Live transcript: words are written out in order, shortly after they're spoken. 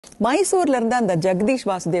மைசூர்ல இருந்த அந்த ஜெகதீஷ்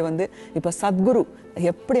வாசுதேவ் வந்து இப்ப சத்குரு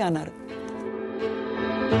எப்படி ஆனாரு?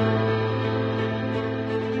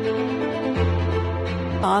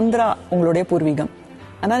 ஆந்திரா உங்களுடைய பூர்வீகம்.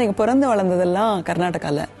 ஆனா நீங்க பிறந்து வளர்ந்ததெல்லாம்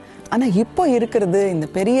கர்நாடகால. ஆனா இப்போ இருக்கிறது இந்த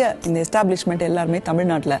பெரிய இந்த எஸ்டாப்ளிஷ்மெண்ட் எல்லாருமே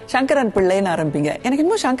தமிழ்நாட்டுல. சங்கரன் பிள்ளைன்னு ஆரம்பிங்க. எனக்கு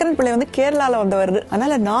இன்னும் சங்கரன் பிள்ளை வந்து கேரளால வந்தவர்.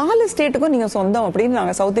 அதனால 4 ஸ்டேட்டுக்கும் நீங்க சொந்தம் அப்படின்னு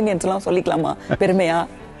நாங்க சவுத் இந்தியன்ஸ் எல்லாம் சொல்லிக்கலாமா பெருமையா?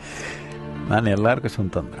 நான் எல்லாருக்கும்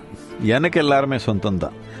சொந்தம் தான். எனக்கு எல்லாருமே சொந்தம்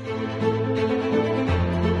தான்.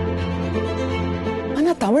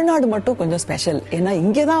 ஆனா தமிழ்நாடு மட்டும் கொஞ்சம் ஸ்பெஷல். ஏன்னா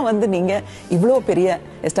இங்கதான் வந்து நீங்க இவ்வளவு பெரிய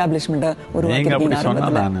எஸ்டாப்ளிஷ்மெண்ட்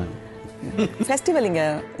உருவாக்கிருக்கீங்க. ஃபெஸ்டிவல் இங்க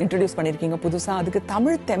இன்ட்ரோடியூஸ் பண்ணிருக்கீங்க புதுசா. அதுக்கு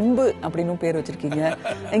தமிழ் தெம்பு அப்படின்னு பேர் வச்சிருக்கீங்க.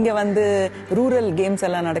 இங்க வந்து ரூரல் கேம்ஸ்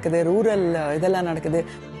எல்லாம் நடக்குது, ரூரல் இதெல்லாம் நடக்குது.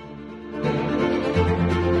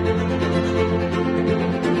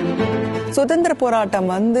 சுதந்திர போராட்டம்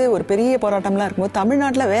வந்து ஒரு பெரிய போராட்டம்லாம் இருக்கும்போது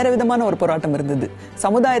தமிழ்நாட்டுல வேற விதமான ஒரு போராட்டம் இருந்தது,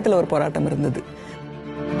 சமுதாயத்துல ஒரு போராட்டம் இருந்தது.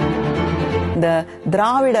 இந்த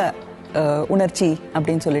திராவிட உணர்ச்சி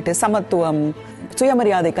அப்படின்னு சொல்லிட்டு சமத்துவம்,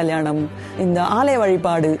 சுயமரியாதை கல்யாணம், இந்த ஆலய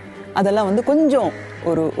வழிபாடு அதெல்லாம் வந்து கொஞ்சம்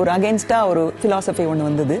ஒரு அகைன்ஸ்டா ஒரு பிலாசபி ஒன்று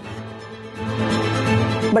வந்தது.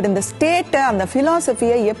 பட் இந்த ஸ்டேட்டை அந்த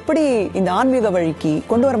பிலாசபியை எப்படி இந்த ஆன்மீக வழிக்கு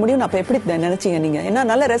கொண்டு வர முடியும் அப்ப எப்படி நினைச்சீங்க நீங்க? ஏன்னா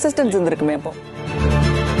நல்ல ரெசிஸ்டன்ஸ் இருந்திருக்குமே அப்போ.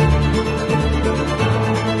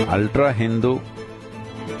 Ultra Hindu,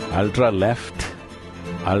 ultra left,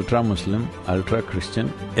 ultra Muslim, ultra Christian,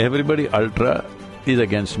 everybody ultra is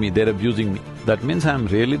against me, they're abusing me. That means I'm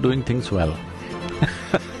really doing things well.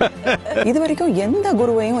 இது வரைக்கும் எந்த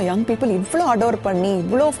குருவையும் யங் பீப்புள் இவ்வளோ அடோர் பண்ணி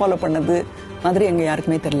இவ்வளோ ஃபாலோ பண்ணது மாதிரி எங்க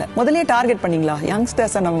யாருக்குமே தெரியல. முதலே டார்கெட் பண்ணீங்களா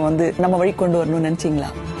யங்ஸ்டர்ஸை நம்ம வழி கொண்டு வரணும்னு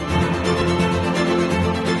நினைச்சீங்களா?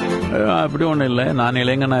 அப்படி ஒன்றும் இல்லை. நான்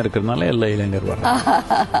இளைஞனா இருக்கிறதுனால எல்லா இளைஞர் வர.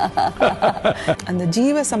 அந்த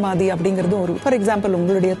ஜீவ சமாதி அப்படிங்கிறது ஒரு ஃபார் எக்ஸாம்பிள்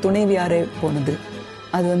உங்களுடைய துணைவியாரே போனது.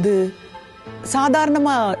 அது வந்து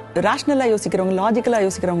சாதாரணமா ரேஷனலா யோசிக்கிறவங்க, லாஜிக்கலா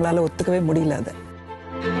யோசிக்கிறவங்களால ஒத்துக்கவே முடியல. அதை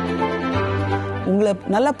உங்களை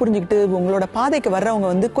நல்லா புரிஞ்சுக்கிட்டு உங்களோட பாதைக்கு வர்றவங்க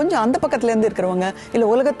வந்து கொஞ்சம் அந்த பக்கத்துல இருந்து இருக்கிறவங்க, இல்ல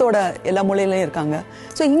உலகத்தோட எல்லா மூலையிலயும் இருக்காங்க.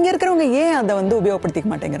 சோ இங்க இருக்கிறவங்க ஏன் அதை வந்து உபயோகப்படுத்திக்க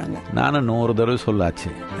மாட்டேங்கிறாங்க? நானும் 100 தடவை சொல்லாச்சு,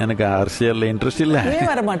 எனக்கு அரசியல்ல இன்ட்ரெஸ்ட் இல்ல. ஏன்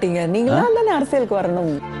வர மாட்டீங்க? நீங்களா தானே அரசியலுக்கு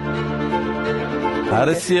வரணும்.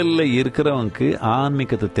 அரசியல்ல இருக்கிறவங்களுக்கு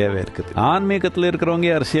ஆன்மீகத்து தேவை இருக்குது. ஆன்மீகத்துல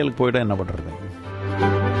இருக்கிறவங்க அரசியலுக்கு போயிட்டா என்ன பண்றது?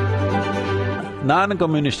 நானும்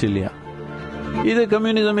கம்யூனிஸ்ட் இல்லையா? இது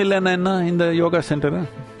கம்யூனிசம் இல்லைன்னா என்ன? இந்த யோகா சென்டர்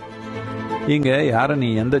இங்க யார நீ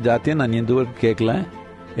எந்த ஜாத்தியும் நான் இந்துவுக்கு கேட்கல,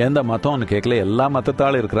 எந்த மதம்னு கேட்கல. எல்லா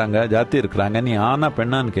மதத்தாலும் இருக்கிறாங்க, ஜாத்தி இருக்கிறாங்க. நீ ஆனா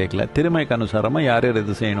பெண்ணான்னு கேட்கல. திறமைக்கு அனுசாரமா யார் யார்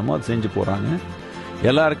எது செய்யணுமோ அது செஞ்சு போறாங்க.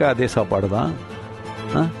 எல்லாருக்கும் அதே சாப்பாடு தான்.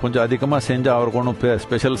 கொஞ்சம் அதிகமா செஞ்சு அவருக்கு ஒன்றும்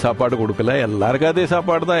ஸ்பெஷல் சாப்பாடு கொடுக்கல. எல்லாருக்கும் அதே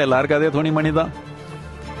சாப்பாடு தான், எல்லாருக்கும் அதே துணிமணி தான்.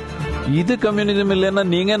 இது கம்யூனிசம் இல்லைன்னா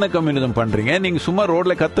நீங்க என்ன கம்யூனிசம் பண்றீங்க? நீங்க சும்மா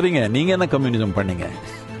ரோட்ல கத்துறீங்க, நீங்க என்ன கம்யூனிசம் பண்ணீங்க?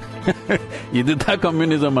 இதுதான்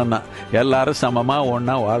கம்யூனிசம். அண்ணா எல்லாரும் சமமா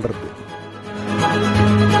ஒன்னா வாழ்றது.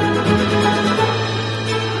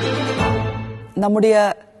 நம்முடைய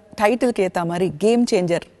டைட்டிலுக்கு ஏத்த மாதிரி கேம்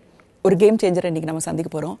சேஞ்சர், ஒரு கேம் சேஞ்சர் இன்னைக்கு நம்ம சந்திக்க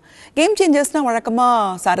போறோம். கேம் சேஞ்சர்ஸ்னா வழக்கமா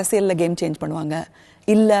அரசியல்ல கேம் சேஞ்ச் பண்ணுவாங்க,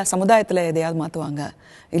 இல்ல சமுதாயத்துல எதையாவது மாத்துவாங்க,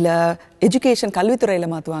 இல்ல எஜுகேஷன் கல்வித்துறையில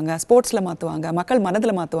மாத்துவாங்க, ஸ்போர்ட்ஸ்ல மாத்துவாங்க, மக்கள்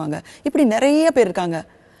மனதில் மாத்துவாங்க. இப்படி நிறைய பேர் இருக்காங்க.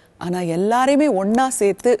 ஆனா எல்லாரையுமே ஒன்னா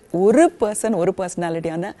சேர்த்து ஒரு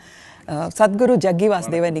பர்சனாலிட்டியான சத்குரு ஜக்கி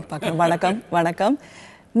வாசுதேவ இன்னைக்கு பார்க்கணும். வணக்கம். வணக்கம்.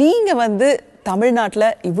 நீங்க வந்து தமிழ்நாட்டில்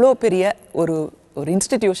இவ்வளோ பெரிய ஒரு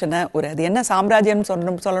இன்ஸ்டிடியூஷனை, அது என்ன சாம்ராஜ்யம்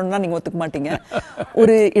சொல்லணும்னா நீங்க ஒத்துக்க மாட்டீங்க,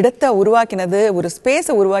 ஒரு இடத்தை உருவாக்கினது, ஒரு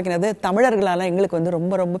ஸ்பேஸை உருவாக்கினது தமிழர்களால எங்களுக்கு வந்து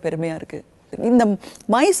ரொம்ப ரொம்ப பெருமையா இருக்கு. இந்த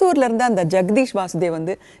மைசூர்ல இருந்த அந்த ஜெகதீஷ் வாசுதேவ்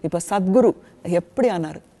வந்து இப்ப சத்குரு எப்படி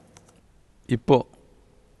ஆனாரு? இப்போ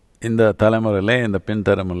இந்த தலைமுறையில, இந்த பின்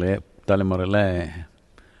தலைமுறையில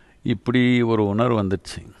இப்படி ஒரு உணர்வு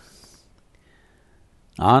வந்துச்சு.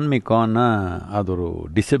 ஆன்மீகம்னா அது ஒரு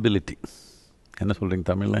டிசபிலிட்டி. என்ன சொல்றீங்க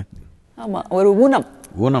தமிழ்ல? ஆமா, ஒரு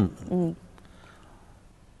ஊனம்.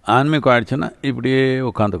 ஆன்மீகம் ஆயிடுச்சுன்னா இப்படியே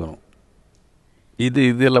உட்காந்துக்கணும்.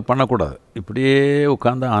 இதெல்லாம் பண்ணக்கூடாது. இப்படியே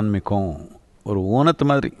உட்காந்து ஆன்மீகம் ஒரு ஊனத்து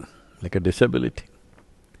மாதிரி, லைக் எ டிசபிலிட்டி.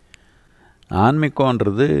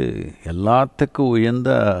 ஆன்மீகம்ன்றது எல்லாத்துக்கும் உயர்ந்த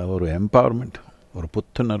ஒரு எம்பவர்மெண்ட், ஒரு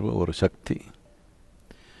புத்துணர்வு, ஒரு சக்தி.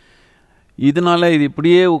 இதனால இது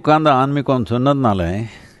இப்படியே உட்கார்ந்து ஆன்மீகம் சொன்னதுனால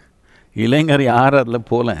இளைஞர் யார் அதில்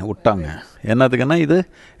போல விட்டாங்க. என்னதுக்குன்னா இது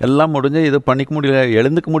எல்லாம் முடிஞ்சு இது பண்ணிக்க முடியல,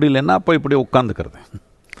 எழுந்துக்க முடியலன்னா அப்போ இப்படி உட்காந்துக்கிறது.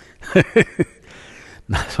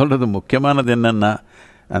 நான் சொல்கிறது முக்கியமானது என்னென்னா,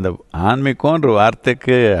 அந்த ஆன்மீகன்ற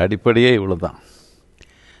வார்த்தைக்கு அடிப்படையே இவ்வளோ தான்.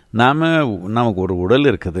 நமக்கு ஒரு உடல்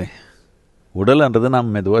இருக்குது. உடல்ன்றது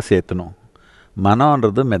நாம் மெதுவாக சேர்த்தணும்,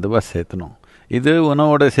 மனம்ன்றது மெதுவாக சேர்த்தணும். இது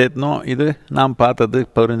உணவோட சேர்த்தணும், இது நாம் பார்த்தது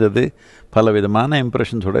புரிஞ்சது பல விதமான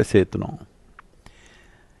இம்ப்ரெஷன்ஸோட சேர்த்தணும்.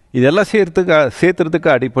 இதெல்லாம் சேர்த்துறதுக்கு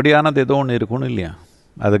அடிப்படையானது ஏதோ ஒன்று இருக்கணும் இல்லையா?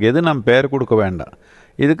 அதுக்கு எது நம்ம பேர் கொடுக்க வேண்டாம்.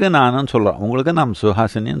 இதுக்கு நானும் சொல்கிறோம், உங்களுக்கு நாம்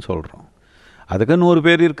சுஹாசினின்னு சொல்கிறோம். அதுக்கு 100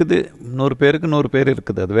 பேர் இருக்குது, 100 பேருக்கு 100 பேர்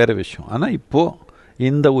இருக்குது, அது வேறு விஷயம். ஆனால் இப்போது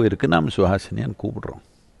இந்த உயிருக்கு நாம் சுஹாசினின்னு கூப்பிடுறோம்.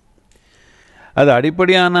 அது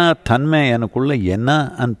அடிப்படையான தன்மை எனக்குள்ளே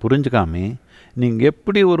என்னன்னு புரிஞ்சுக்காமே நீங்கள்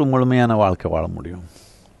எப்படி ஒரு முழுமையான வாழ்க்கை வாழ முடியும்?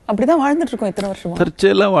 அப்படிதான் வாழ்ந்துட்டு இருக்கோம் இத்தனை வருஷமா.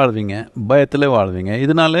 சர்ச்சையில் வாழ்வீங்க, பயத்தில் வாழ்வீங்க.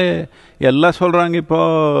 இதனாலே எல்லாம் சொல்கிறாங்க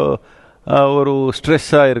இப்போது ஒரு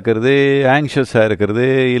ஸ்ட்ரெஸ்ஸாக இருக்கிறது, ஆங்ஷியஸாக இருக்கிறது,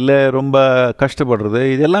 இல்லை ரொம்ப கஷ்டப்படுறது,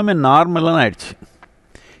 இது எல்லாமே நார்மலான ஆயிடுச்சு.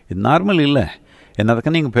 இது நார்மல் இல்லை.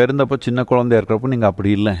 என்னதுக்கு நீங்கள் பிறந்தப்போ சின்ன குழந்தையா இருக்கிறப்போ நீங்கள்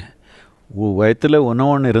அப்படி இல்லை. வயத்தில்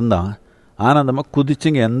ஒன்று இருந்தால் ஆனந்தமாக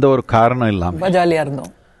குதிச்சுங்க, எந்த ஒரு காரணம் இல்லாமல் ஜாலியாக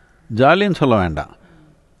இருந்தோம். ஜாலின்னு சொல்ல வேண்டாம்.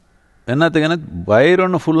 என்னத்துக்குன்னா வயிறு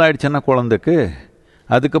ஒன்று ஃபுல்லாகிடுச்சுன்னா குழந்தைக்கு,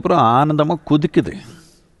 அதுக்கப்புறம் ஆனந்தமாக குதிக்குது,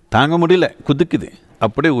 தாங்க முடியல, குதிக்குது.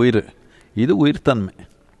 அப்படியே உயிர், இது உயிர் தன்மை.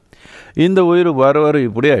 இந்த உயிர் வர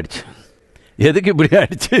இப்படி ஆயிடுச்சு. எதுக்கு இப்படி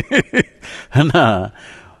ஆயிடுச்சு? ஆனால்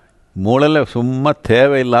மூளையில் சும்மா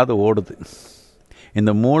தேவையில்லாத ஓடுது.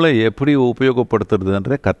 இந்த மூளை எப்படி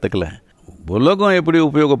உபயோகப்படுத்துறதுன்றதை கற்றுக்கல. உலகம் எப்படி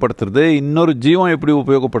உபயோகப்படுத்துறது, இன்னொரு ஜீவம் எப்படி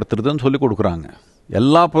உபயோகப்படுத்துறதுன்னு சொல்லி கொடுக்குறாங்க.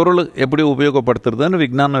 எல்லா பொருளும் எப்படி உபயோகப்படுத்துறதுன்னு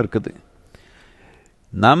விஞ்ஞானம் இருக்குது.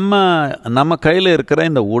 நம்ம கையில் இருக்கிற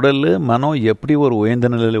இந்த உடல் மனம் எப்படி ஒரு உயர்ந்த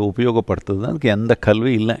நிலையில் உபயோகப்படுத்துறது, அதுக்கு எந்த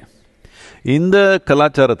கல்வி இல்லை. இந்த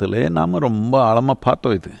கலாச்சாரத்தில் நாம் ரொம்ப ஆழமாக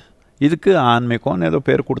பார்த்தோம். இதுக்கு ஆன்மீகம்னு ஏதோ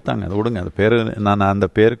பேர் கொடுத்தாங்க, அதை விடுங்க. அது பேர் அந்த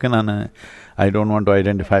பேருக்கு I don't want to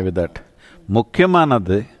identify with that.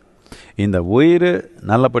 முக்கியமானது இந்த உயிர்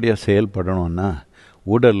நல்லபடியாக செயல்படணும்னா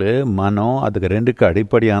உடல் மனம் அதுக்கு ரெண்டுக்கு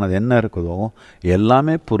அடிப்படையானது என்ன இருக்குதோ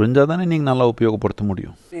எல்லாமே புரிஞ்சால் தானே நீங்கள் நல்லா உபயோகப்படுத்த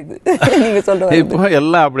முடியும். இப்போ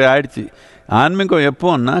எல்லாம் அப்படி ஆயிடுச்சு. ஆன்மீகம்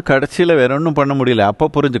எப்போன்னா கடைசியில் வேற ஒன்றும் பண்ண முடியல, அப்போ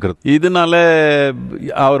புரிஞ்சுக்கிறது. இதனால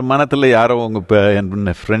அவர் மனத்தில் யாரோ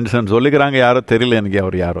உங்கள் ஃப்ரெண்ட்ஸ்ன்னு சொல்லிக்கிறாங்க, யாரோ தெரியல எனக்கு,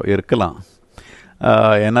 அவர் யாரோ இருக்கலாம்.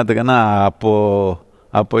 என்னத்துக்குன்னா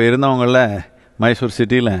அப்போ இருந்தவங்கள மைசூர்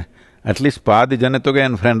சிட்டியில் அட்லீஸ்ட் பாதி ஜனத்தொகை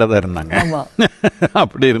என் ஃப்ரெண்டாக தான் இருந்தாங்க.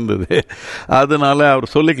 அப்படி இருந்தது. அதனால அவர்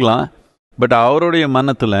சொல்லிக்கலாம். பட் அவருடைய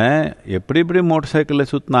மனத்தில் எப்படி மோட்டர் சைக்கிளில்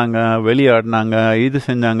சுற்றினாங்க, வெளியாடினாங்க, இது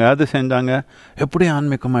செஞ்சாங்க, அது செஞ்சாங்க, எப்படி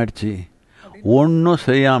ஆன்மீகம் ஆயிடுச்சு? ஒன்றும்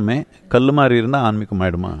செய்யாமல் கல் மாதிரி இருந்தால் ஆன்மீகம்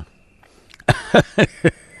ஆகிடுமா?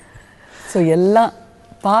 ஸோ எல்லாம்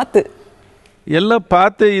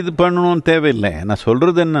பார்த்து இது பண்ணணும்னு தேவையில்லை. நான்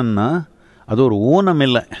சொல்கிறது என்னென்னா, அது ஒரு ஊனம்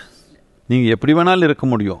இல்லை. நீங்கள் எப்படி வேணாலும் இருக்க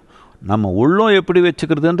முடியும். நம்ம உள்ளம் எப்படி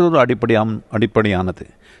வச்சுக்கிறதுன்ற ஒரு அடிப்படையானது.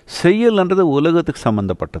 செயல்ன்றது உலகத்துக்கு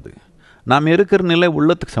சம்மந்தப்பட்டது. நாம் இருக்கிற நிலை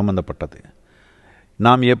உள்ளத்துக்கு சம்மந்தப்பட்டது.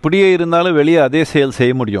 நாம் எப்படியே இருந்தாலும் வெளியே அதே செயல்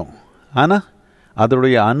செய்ய முடியும். ஆனால்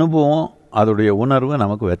அதோடைய அனுபவம், அதோடைய உணர்வு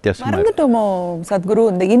நமக்கு வித்தியாசமாக இருந்துட்டோமோ சத்குரு.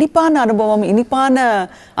 இந்த இனிப்பான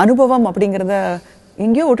அனுபவம் அப்படிங்கிறத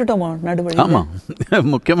எங்கேயோ விட்டுட்டோமோ நடுவழி. ஆமாம்,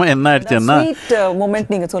 முக்கியமாக என்ன ஆயிடுச்சுன்னா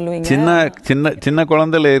மொமெண்ட் நீங்கள் சொல்லுவீங்க. சின்ன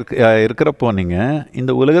குழந்தையில் இருக்கிறப்போ நீங்கள்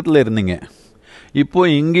இந்த உலகத்தில் இருந்தீங்க. இப்போ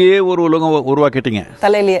இங்கேயே ஒரு உலகம் உருவாக்கிட்டீங்க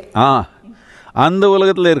தலையிலேயே. அந்த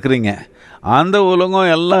உலகத்தில் இருக்கிறீங்க. அந்த உலகம்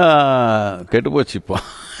எல்லாம் கெட்டு போச்சு இப்போ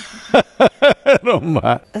ரொம்ப.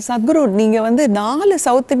 சத்குரு, நீங்கள் 4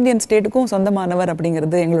 சவுத் இந்தியன் ஸ்டேட்டுக்கும் சொந்தமானவர்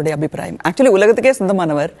அப்படிங்கிறது எங்களுடைய அபிப்பிராயம். ஆக்சுவலி உலகத்துக்கே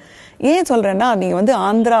சொந்தமானவர். ஏன் சொல்கிறேன்னா, நீங்கள்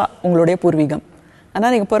ஆந்திரா உங்களுடைய பூர்வீகம்.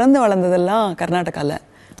 ஆனால் நீங்கள் பிறந்து வளர்ந்ததெல்லாம் கர்நாடகாவில்.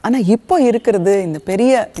 ஆனால் இப்போ இருக்கிறது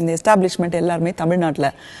இந்த எஸ்டாப்ளிஷ்மெண்ட் எல்லாருமே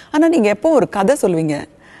தமிழ்நாட்டில். ஆனால் நீங்கள் எப்போ ஒரு கதை சொல்லுவீங்க,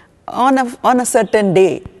 ஆன் அ சர்டன் டே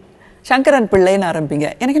சங்கரன் பிள்ளைன்னு ஆரம்பிங்க.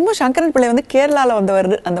 எனக்கு என்னமோ சங்கரன் பிள்ளை கேரளாவில் வந்தவர்,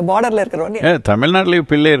 அந்த பார்டரில் இருக்கிறவர். தமிழ்நாட்டிலேயும்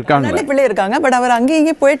பிள்ளை இருக்காங்க, பட் அவர் அங்கேயும்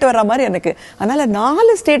இங்கேயும் போயிட்டு வர்ற மாதிரி எனக்கு. அதனால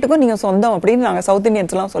 4 ஸ்டேட்டுக்கும் நீங்கள் சொந்தம் அப்படின்னு நாங்கள் சவுத்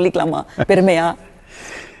இந்தியன்ஸ்லாம் சொல்லிக்கலாமா பெருமையா?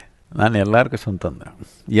 நான் எல்லாருக்கும் சொந்தம் தான்.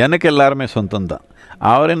 எனக்கு எல்லாருமே சொந்தம் தான்.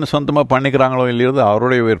 அவர் என்ன சொந்தமாக பண்ணிக்கிறாங்களோ இல்லையோ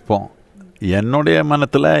அவருடைய விருப்பம். என்னுடைய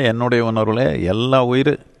மனத்தில், என்னுடைய உணர்வில் எல்லா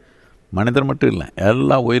உயிர், மனிதர் மட்டும் இல்லை,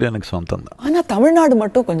 எல்லா உயிரும் எனக்கு சொந்தம் தான். ஆனால் தமிழ்நாடு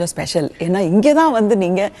மட்டும் கொஞ்சம் ஸ்பெஷல். ஏன்னா இங்கே தான்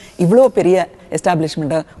நீங்கள் இவ்வளோ பெரிய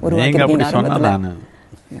எஸ்டாப்ளிஷ்மெண்ட்டை உருவாக்கிருக்கீங்க.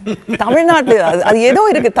 தமிழ்நாட்டு அது ஏதோ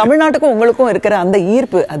இருக்குது. தமிழ்நாட்டுக்கும் உங்களுக்கும் இருக்கிற அந்த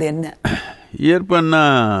ஈர்ப்பு, அது என்ன ஈர்ப்புன்னா,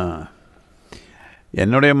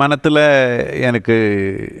 என்னுடைய மனத்தில் எனக்கு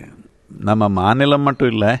நம்ம மாநிலம்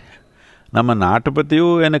மட்டும் இல்லை, நம்ம நாட்டை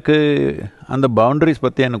பற்றியும் எனக்கு அந்த பவுண்டரிஸ்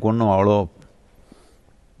பற்றி எனக்கு ஒன்றும் அவ்வளோ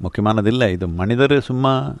முக்கியமானதில்லை. இது மனிதர்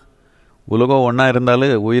சும்மா உலகம் ஒன்றா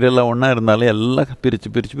இருந்தாலும், உயிரெல்லாம் ஒன்றா இருந்தாலும் எல்லாம்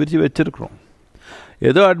பிரித்து வச்சுருக்குறோம்.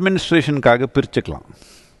 ஏதோ அட்மினிஸ்ட்ரேஷனுக்காக பிரிச்சுக்கலாம்.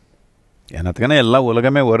 எனத்துக்கான எல்லா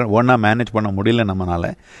உலகமே ஒன்றா மேனேஜ் பண்ண முடியல நம்மளால்.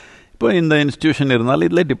 இப்போ இந்த இன்ஸ்டியூஷன் இருந்தாலும்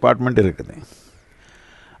இதில் டிபார்ட்மெண்ட் இருக்குது.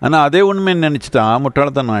 ஆனால் அதே உண்மைன்னு நினச்சிட்டா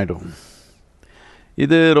முட்டாள்தனம் ஆகிடும்.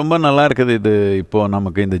 இது ரொம்ப நல்லா இருக்குது. இது இப்போது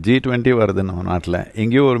நமக்கு இந்த G20 வருது நம்ம நாட்டில்.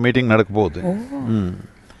 எங்கேயோ ஒரு மீட்டிங் நடக்க போகுது.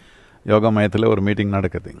 யோகா மையத்தில் ஒரு மீட்டிங்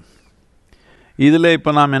நடக்குது. இதில்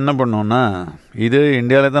இப்போ நாம் என்ன பண்ணோம்னா, இது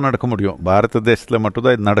இந்தியாவில் தான் நடக்க முடியும், பாரத தேசத்தில்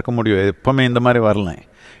மட்டும்தான் இது நடக்க முடியும். எப்போவுமே இந்த மாதிரி வரல.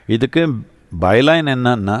 இதுக்கு பைலைன்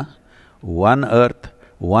என்னன்னா, 1 earth,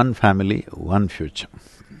 1 family, 1 future.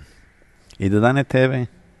 இதுதானே தேவை.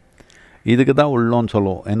 இதுக்கு தான் உள்ளோன்னு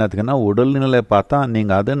சொல்லுவோம். என்னத்துக்குன்னா, உடல்நிலை பார்த்தா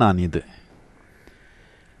நீங்கள் அது, நான் இது.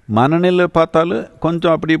 மனநிலை பார்த்தாலும்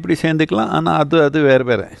கொஞ்சம் அப்படி இப்படி சேர்ந்துக்கலாம், ஆனால் அது வேறு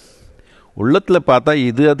வேறு. உள்ளத்தில் பார்த்தா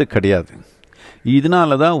இது அது கிடையாது.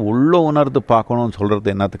 இதனால தான் உள்ள உணர்ந்து பார்க்கணும்னு சொல்கிறது.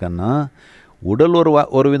 என்னத்துக்குன்னா, உடல்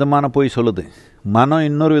ஒரு விதமான பொய் சொல்லுது, மனம்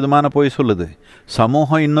இன்னொரு விதமான பொய் சொல்லுது,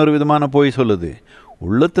 சமூகம் இன்னொரு விதமான பொய் சொல்லுது.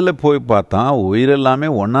 உள்ளத்தில் போய் பார்த்தா உயிரெல்லாமே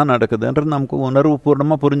ஒன்றா நடக்குதுன்றது நமக்கு உணர்வு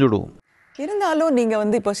பூர்ணமாக புரிஞ்சுடுவோம். இருந்தாலும் நீங்கள்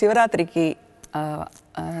வந்து இப்போ சிவராத்திரிக்கு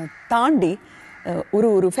தாண்டி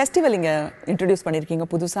ஒரு ஃபெஸ்டிவல் இங்கே இன்ட்ரடியூஸ் பண்ணியிருக்கீங்க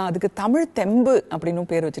புதுசாக. அதுக்கு தமிழ் தெம்பு அப்படின்னு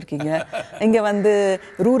பேர் வச்சுருக்கீங்க. இங்கே வந்து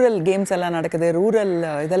ரூரல் கேம்ஸ் எல்லாம் நடக்குது, ரூரல்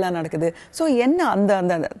இதெல்லாம் நடக்குது. ஸோ என்ன அந்த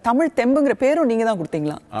அந்த தமிழ் தெம்புங்கிற பேரும் நீங்கள் தான்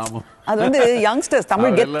கொடுத்தீங்களா? ஆமாம். அது வந்து யங்ஸ்டர்ஸ்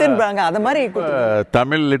தமிழ் கெத்துன்றாங்க, அது மாதிரி.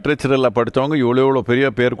 தமிழ் லிட்ரேச்சரில் படித்தவங்க இவ்வளோ பெரிய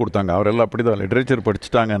பேர் கொடுத்தாங்க. அவரெல்லாம் அப்படி தான் லிட்ரேச்சர்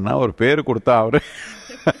படிச்சுட்டாங்கன்னா ஒரு பேர் கொடுத்தா அவர்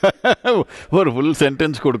ஒரு ஃபுல்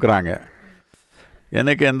சென்டென்ஸ் கொடுக்குறாங்க.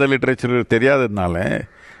 எனக்கு எந்த லிட்ரேச்சர் தெரியாததுனால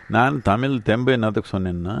நான் தமிழ் தெம்பு என்னத்துக்கு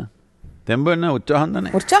சொன்னேன்னா, தெம்பு என்ன உற்சாகம் தானே.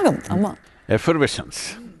 உற்சாகம், ஆமாம். எஃபர்வெஷன்ஸ்.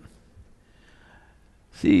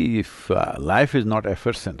 See, if life is not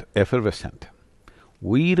effervescent,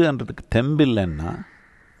 உயிர்ன்றதுக்கு தெம்பு இல்லைன்னா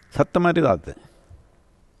சத்த மாதிரி தான் அது.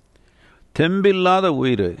 தெம்பில்லாத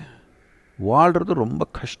உயிர் வாழ்கிறது ரொம்ப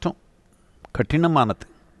கஷ்டம், கடினமானது.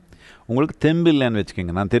 உங்களுக்கு தெம்பு இல்லைன்னு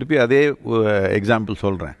வச்சுக்கோங்க. நான் திருப்பி அதே எக்ஸாம்பிள்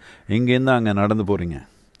சொல்கிறேன். இங்கேருந்து அங்கே நடந்து போகிறீங்க,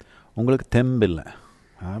 உங்களுக்கு தெம்பு இல்லை,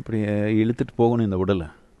 அப்படியே இழுத்துட்டு போகணும் இந்த உடலை.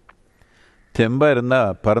 தெம்பாக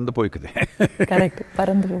இருந்தால் பறந்து போய்க்குது. கரெக்ட்,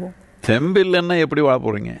 பறந்து போகும். தெம்பு இல்லைன்னா எப்படி வாழ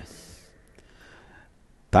போகிறீங்க?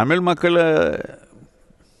 தமிழ் மக்கள்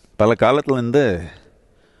பல காலத்துலேருந்து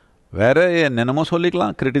வேறு என்னென்னமோ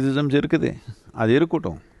சொல்லிக்கலாம், கிரிட்டிசிசம்ஸ் இருக்குது, அது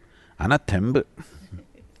இருக்கட்டும். ஆனால் தெம்பு,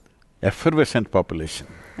 எஃபர்வெசன்ட்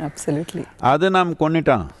பாப்புலேஷன், அப்சல்யூட்லி, அது நாம்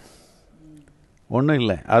கொண்டுட்டான். ஒன்றும்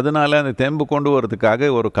இல்லை. அதனால அந்த தெம்பு கொண்டு வரதுக்காக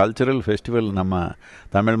ஒரு கல்ச்சுரல் ஃபெஸ்டிவல் நம்ம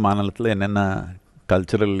தமிழ் மாநிலத்தில் என்னென்ன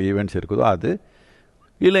கல்ச்சுரல் ஈவெண்ட்ஸ் இருக்குதோ அது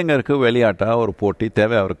இளைஞருக்கு விளையாட்டாக ஒரு போட்டி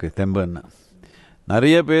தேவை. அவருக்கு தெம்புன்னு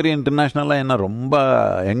நிறைய பேர் இன்டர்நேஷ்னலாக என்ன ரொம்ப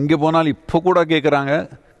எங்கே போனாலும் இப்போ கூட கேட்குறாங்க,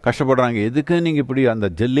 கஷ்டப்படுறாங்க. எதுக்கு நீங்கள் இப்படி அந்த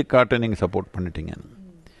ஜல்லிக்காட்டை நீங்கள் சப்போர்ட் பண்ணிட்டீங்கன்னு.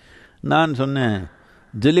 நான் சொன்னேன்,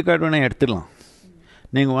 ஜல்லிக்காட்டு வேணால் எடுத்துடலாம்.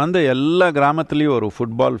 நீங்கள் வந்த எல்லா கிராமத்துலேயும் ஒரு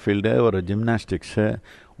ஃபுட்பால் ஃபீல்டு, ஒரு ஜிம்னாஸ்டிக்ஸு,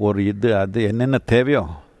 ஒரு அது என்னென்ன தேவையோ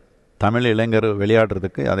தமிழ் இளைஞர்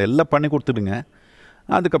விளையாடுறதுக்கு அதெல்லாம் பண்ணி கொடுத்துடுங்க.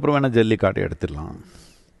 அதுக்கப்புறம் வேணால் ஜல்லிக்காட்டு எடுத்துடலாம்.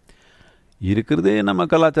 இருக்கிறதே நம்ம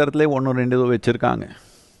கலாச்சாரத்திலே 1-2 வச்சுருக்காங்க.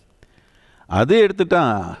 அது எடுத்துட்டா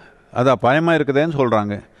அது அபாயமாக இருக்குதேன்னு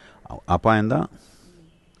சொல்கிறாங்க. அபாயம்தான்.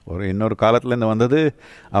 இன்னொரு காலத்துலேருந்து வந்தது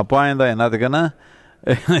அபாயம்தான். என்னதுக்குன்னா,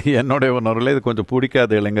 என்னுடைய உணர்வில் இது கொஞ்சம்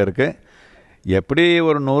பிடிக்காது இளைஞருக்கு. எப்படி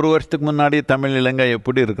ஒரு 100 வருஷத்துக்கு முன்னாடி தமிழ் இளைஞ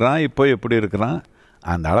எப்படி இருக்கிறான், இப்போ எப்படி இருக்கிறான்,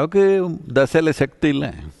 அந்த அளவுக்கு தசையில் சக்தி இல்லை.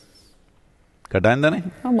 கட்டாயம் தானே?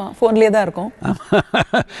 ஆமாம், ஃபோன்லேயே தான் இருக்கும்.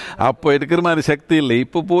 அப்போ இருக்கிற மாதிரி சக்தி இல்லை.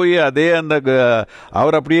 இப்போ போய் அதே அந்த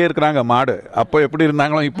அவர் அப்படியே இருக்கிறாங்க. மாடு அப்போ எப்படி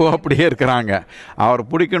இருந்தாங்களோ இப்போ அப்படியே இருக்கிறாங்க. அவர்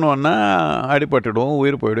பிடிக்கணுன்னா அடிபட்டுடும்,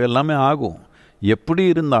 உயிர் போயிடும், எல்லாமே ஆகும். எப்படி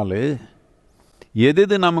இருந்தாலும்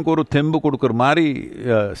எது நமக்கு ஒரு தெம்பு கொடுக்குற மாதிரி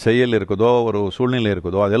செயல் இருக்குதோ, ஒரு சூழ்நிலை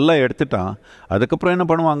இருக்குதோ, அதெல்லாம் எடுத்துட்டான். அதுக்கப்புறம் என்ன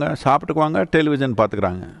பண்ணுவாங்க? சாப்பிட்டுக்குவாங்க, டெலிவிஷன்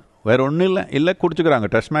பார்த்துக்கிறாங்க, வேறு ஒன்றும் இல்லை குடிச்சுக்கிறாங்க.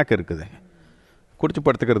 டஸ்மேக் இருக்குது, குடிச்சு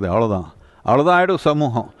படுத்துக்கிறது, அவ்வளோதான் ஆகிடும்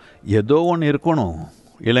சமூகம். ஏதோ ஒன்று இருக்கணும்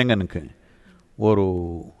இளைஞனுக்கு,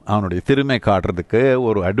 அவனுடைய திறமை காட்டுறதுக்கு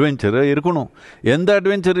ஒரு அட்வென்ச்சரு இருக்கணும். எந்த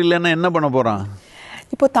அட்வென்ச்சர் இல்லைன்னா என்ன பண்ண போகிறான்?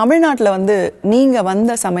 இப்போ தமிழ்நாட்டில் வந்து நீங்கள்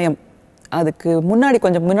வந்த சமயம், அதுக்கு முன்னாடி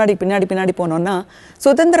கொஞ்சம் பின்னாடி போனோம்னா,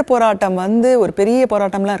 சுதந்திர போராட்டம் வந்து ஒரு பெரிய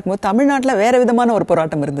போராட்டம்லாம் இருக்கும்போது தமிழ்நாட்டில் வேறு விதமான ஒரு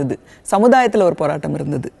போராட்டம் இருந்தது, சமுதாயத்தில் ஒரு போராட்டம்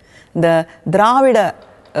இருந்தது. இந்த திராவிட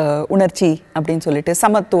உணர்ச்சி அப்படின்னு சொல்லிட்டு,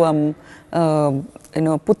 சமத்துவம்,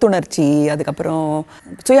 இன்னும் புத்துணர்ச்சி, அதுக்கப்புறம்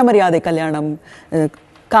சுயமரியாதை கல்யாணம்,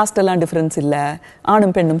 காஸ்டெல்லாம் டிஃப்ரென்ஸ் இல்லை,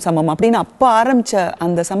 ஆணும் பெண்ணும் சமம் அப்படின்னு அப்போ ஆரம்பித்த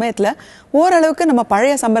அந்த சமயத்தில் ஓரளவுக்கு நம்ம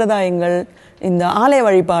பழைய சம்பிரதாயங்கள், இந்த ஆலய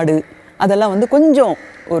வழிபாடு, அதெல்லாம் வந்து கொஞ்சம்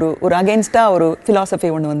ஒரு அகெயின்ஸ்டாக ஒரு ஃபிலாசபி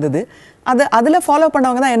ஒன்று வந்தது. அதில் ஃபாலோ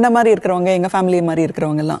பண்ணவங்க தான் என்ன மாதிரி இருக்கிறவங்க, எங்கள் ஃபேமிலி மாதிரி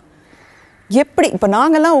இருக்கிறவங்கெல்லாம். எப்படி இப்போ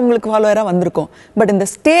நாங்கள்லாம் உங்களுக்கு ஃபாலோவராக வந்திருக்கோம், பட் இந்த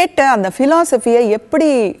ஸ்டேட்டை, அந்த ஃபிலாசபியை எப்படி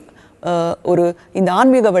இந்த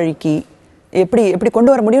ஆன்மீக வழிக்கு எப்படி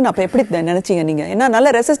கொண்டு வர முடியும்னு அப்போ எப்படி நினச்சிங்க நீங்கள்? ஏன்னா நல்ல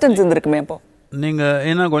ரெசிஸ்டன்ஸ் இருந்திருக்குமே அப்போ. நீங்கள்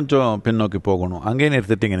இன்னும் கொஞ்சம் பின்னோக்கி போகணும். அங்கேயே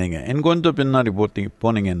நிறுத்திட்டீங்க நீங்கள். இன்னும் கொஞ்சம் பின்னாடி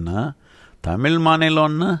போனீங்கன்னா தமிழ்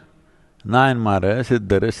மாநிலம்னு நாயன்மார்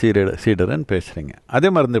சித்தர் சீடர்ன்னு பேசுகிறீங்க. அதே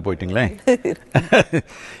மறந்து போயிட்டீங்களே.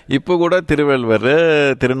 இப்போ கூட திருவள்ளுவர்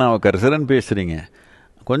திருநாவுக்கரசர்ன்னு பேசுகிறீங்க.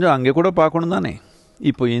 கொஞ்சம் அங்கே கூட பார்க்கணும் தானே.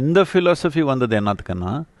 இப்போ இந்த ஃபிலாசபி வந்தது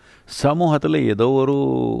என்னத்துக்குன்னா, சமூகத்தில் ஏதோ ஒரு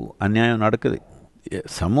அநியாயம் நடக்குது,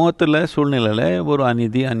 சமூகத்தில் சூழ்நிலையில் ஒரு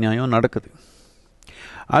அநீதி அநியாயம் நடக்குது,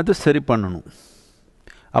 அது சரி பண்ணணும்.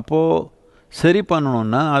 அப்போது சரி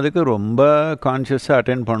பண்ணணுன்னா அதுக்கு ரொம்ப கான்ஷியஸாக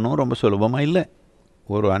அட்டென்ட் பண்ணணும். ரொம்ப சுலபமாக இல்லை.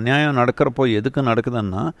 ஒரு அநியாயம் நடக்கிறப்போ எதுக்கு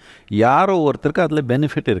நடக்குதுன்னா, யாரோ ஒருத்தருக்கு அதில்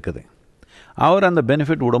பெனிஃபிட் இருக்குது. அவர் அந்த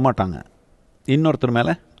பெனிஃபிட் விடமாட்டாங்க, இன்னொருத்தர்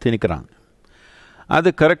மேலே திணிக்கிறாங்க. அது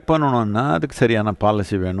கரெக்ட் பண்ணணுன்னா அதுக்கு சரியான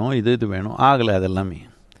பாலிசி வேணும், இது வேணும். ஆகலை அதெல்லாமே.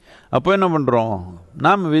 அப்போ என்ன பண்ணுறோம்,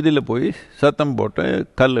 நாம் வீதியில் போய் சத்தம் போட்டு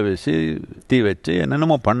கல் வீசி தீ வச்சு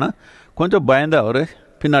என்னென்னமோ பண்ண கொஞ்சம் பயந்து அவர்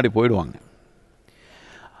பின்னாடி போயிடுவாங்க.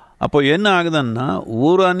 அப்போ என்ன ஆகுதுன்னா,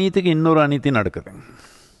 ஒரு அநீதிக்கு இன்னொரு அநீதி நடக்குது.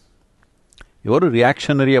 ஒரு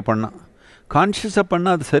ரியாக்ஷனரியாக பண்ணால், கான்ஷியஸாக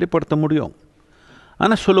பண்ணால் அது சரிப்படுத்த முடியும்.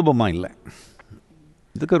 ஆனால் சுலபமாக இல்லை.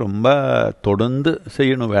 இதுக்கு ரொம்ப தொடர்ந்து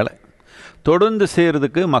செய்யணும் வேலை. தொடர்ந்து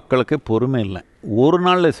செய்கிறதுக்கு மக்களுக்கு பொறுமை இல்லை. ஒரு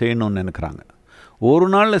நாளில் செய்யணும்னு நினைக்கிறாங்க. ஒரு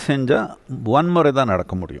நாளில் செஞ்சால் வன்முறை தான்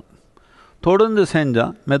நடக்க முடியும். தொடர்ந்து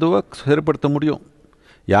செஞ்சால் மெதுவாக சரிப்படுத்த முடியும்.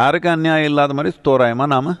 யாருக்கு அநியாயம் இல்லாத மாதிரி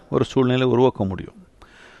தோராயமாக நாம் ஒரு சூழ்நிலை உருவாக்க முடியும்.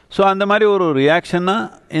 ஸோ அந்த மாதிரி ஒரு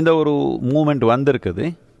ரியாக்ஷனாக இந்த ஒரு மூமெண்ட் வந்திருக்குது.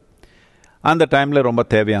 அந்த டைமில் ரொம்ப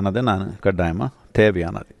தேவையானது, நான் கட்டாயமாக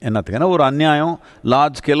தேவையானது. என்னத்துக்குன்னா, ஒரு அநியாயம்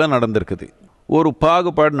லார்ஜ் ஸ்கேலில் நடந்திருக்குது, ஒரு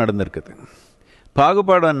பாகுபாடு நடந்திருக்குது.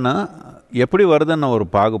 பாகுபாடுன்னா எப்படி வருதுன்னா, ஒரு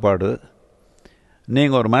பாகுபாடு,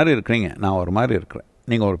 நீங்கள் ஒரு மாதிரி இருக்கிறீங்க, நான் ஒரு மாதிரி இருக்கிறேன்,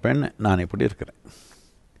 நீங்கள் ஒரு பெண், நான் இப்படி இருக்கிறேன்.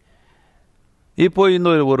 இப்போது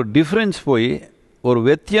இந்த ஒரு டிஃப்ரென்ஸ் போய் ஒரு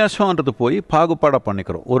வித்தியாசன்றது போய் பாகுபாடாக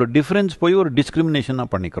பண்ணிக்கிறோம். ஒரு டிஃப்ரென்ஸ் போய் ஒரு டிஸ்கிரிமினேஷனாக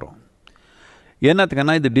பண்ணிக்கிறோம்.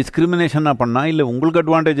 என்னத்துக்குன்னா, இது டிஸ்கிரிமினேஷனாக பண்ணால் இல்லை உங்களுக்கு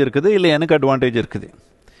அட்வான்டேஜ் இருக்குது, இல்லை எனக்கு அட்வான்டேஜ் இருக்குது.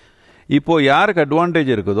 இப்போது யாருக்கு அட்வான்டேஜ்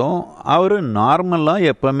இருக்குதோ அவர் நார்மலாக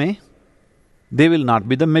எப்போவுமே they will not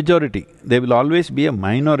be the majority. They will always be a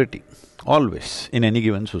minority. Always in any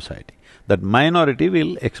given society. That minority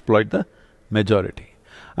will exploit the majority.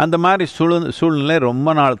 அந்த மாதிரி சூழ்நிலை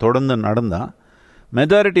ரொம்ப நாள் தொடர்ந்து நடந்தால்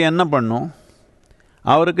மெஜாரிட்டி என்ன பண்ணும்,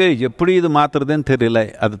 அவருக்கு எப்படி இது மாற்றுறதுன்னு தெரியல,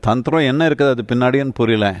 அது தந்திரம் என்ன இருக்குது அது பின்னாடின்னு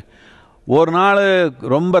புரியல. ஒரு நாள்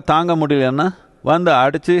ரொம்ப தாங்க முடியலன்னா வந்து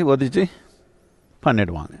அடித்து ஒதிச்சு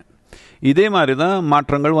பண்ணிடுவாங்க. இதே மாதிரி தான்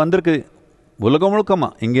மாற்றங்கள் வந்திருக்கு உலகம்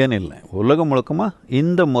முழுக்கமாக. இங்கேன்னு இல்லை, உலகம் முழுக்கமாக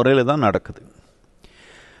இந்த முறையில் தான் நடக்குது.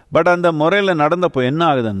 பட் அந்த முறையில் நடந்தப்போ என்ன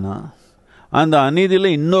ஆகுதுன்னா, அந்த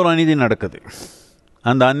அநீதியில் இன்னொரு அநீதி நடக்குது,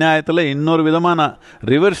 அந்த அநியாயத்தில் இன்னொரு விதமான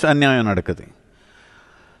ரிவர்ஸ் அநியாயம் நடக்குது.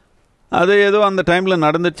 அது ஏதோ அந்த டைமில்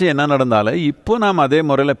நடந்துச்சு. என்ன நடந்தாலும் இப்போ நாம் அதே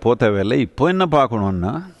முறையில் போக தேவையில்லை. இப்போ என்ன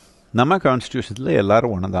பார்க்கணுன்னா, நம்ம கான்ஸ்டியூஷனில்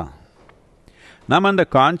எல்லோரும் ஒன்று தான். நம்ம அந்த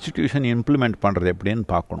கான்ஸ்டியூஷன் இம்ப்ளிமெண்ட் பண்ணுறது எப்படின்னு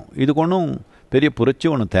பார்க்கணும். இதுக்கு ஒன்றும் பெரிய புரட்சி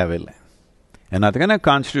ஒன்றும் தேவையில்லை. என்னத்துக்குன்னா,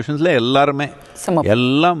 கான்ஸ்டியூஷன்ஸில் எல்லாருமே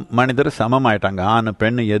எல்லாம் மனிதர் சமமாயிட்டாங்க. ஆண்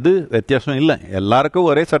பெண் எது வித்தியாசம் இல்லை, எல்லாருக்கும்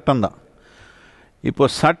ஒரே சட்டம் தான். இப்போ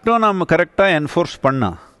சட்டம் நம்ம கரெக்டாக என்ஃபோர்ஸ்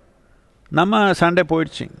பண்ணால் நம்ம சண்டே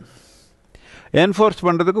போயிடுச்சு. என்ஃபோர்ஸ்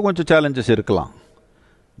பண்ணுறதுக்கு கொஞ்சம் சேலஞ்சஸ் இருக்கலாம்.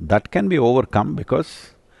 That can be over come because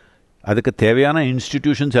அதுக்கு தேவையான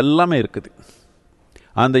இன்ஸ்டிடியூஷன்ஸ் எல்லாமே இருக்குது.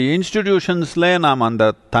 அந்த இன்ஸ்டிடியூஷன்ஸில் நாம் அந்த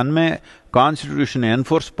தன்மை கான்ஸ்டிடியூஷனை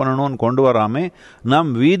என்ஃபோர்ஸ் பண்ணணும்னு கொண்டு வராமல் நாம்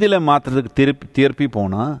வீதியில் மாற்றுறதுக்கு திருப்பி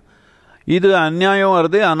போனால் இது அநியாயம்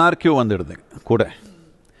வருது, அனார்க்கியம் வந்துடுது கூட.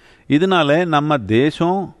 இதனால நம்ம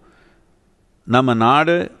தேசம், நம்ம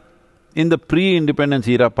நாடு இந்த ப்ரீ இண்டிபெண்டன்ஸ்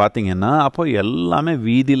ஈரா பார்த்திங்கன்னா அப்போ எல்லாமே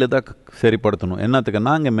வீதியில் தான் சரிப்படுத்தணும்.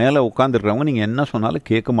 என்னத்துக்குன்னா, அங்கே மேலே உட்காந்துருக்கிறவங்க நீங்கள் என்ன சொன்னாலும்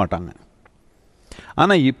கேட்க மாட்டாங்க.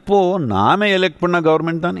 ஆனால் இப்போது நாமே எலெக்ட் பண்ண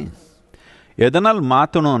கவர்மெண்ட் தானே. எதனால்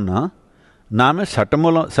மாற்றணும்னா, நாம்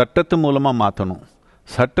சட்டத்து மூலமாக மாற்றணும்.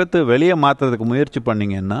 சட்டத்தை வெளியே மாற்றுறதுக்கு முயற்சி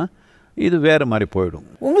பண்ணிங்கன்னா இது வேறு மாதிரி போயிடும்.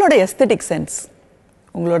 உங்களோட எஸ்தட்டிக் சென்ஸ்,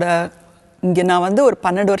 உங்களோட இங்கே நான் வந்து ஒரு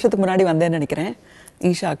 12 வருஷத்துக்கு முன்னாடி வந்தேன்னு நினைக்கிறேன்.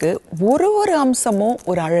 ஈஷாக்கு ஒரு அம்சமும்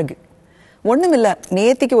ஒரு அழகு ஒன்றும் இல்லை.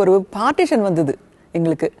 நேத்திக்கு ஒரு பார்ட்டிஷன் வந்தது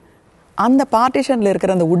எங்களுக்கு. அந்த பார்ட்டிஷனில்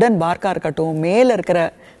இருக்கிற அந்த உடன் பார்க்காக இருக்கட்டும், மேலே இருக்கிற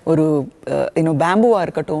ஒரு பேம்புவாக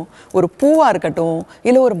இருக்கட்டும், ஒரு பூவாக இருக்கட்டும்,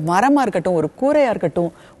 இல்லை ஒரு மரமாக இருக்கட்டும், ஒரு கூரையாக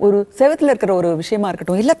இருக்கட்டும், ஒரு செவத்தில் இருக்கிற ஒரு விஷயமா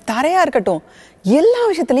இருக்கட்டும், இல்லை தரையாக இருக்கட்டும், எல்லா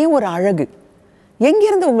விஷயத்துலேயும் ஒரு அழகு.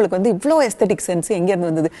 எங்கேருந்து உங்களுக்கு வந்து இவ்வளோ எஸ்தட்டிக் சென்ஸ் எங்கேருந்து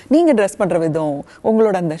வந்தது? நீங்கள் ட்ரெஸ் பண்ணுற விதம்,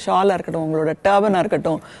 உங்களோட அந்த ஷாலாக இருக்கட்டும், உங்களோட டர்பனாக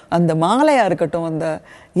இருக்கட்டும், அந்த மாலையாக இருக்கட்டும், அந்த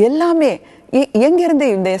எல்லாமே எங்கேருந்து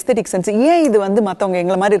இந்த எஸ்தட்டிக் சென்ஸ்? ஏன் இது வந்து மற்றவங்க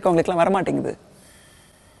எங்களை மாதிரி இருக்கவங்களுக்குலாம் வரமாட்டேங்குது?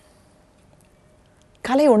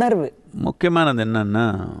 கலை உணர்வு முக்கியமானது என்னன்னா,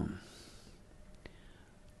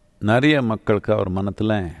 நிறைய மக்களுக்கு அவர்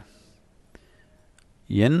மனத்தில்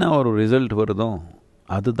என்ன ஒரு ரிசல்ட் வருதோ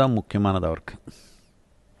அதுதான் முக்கியமானது. அவருக்கு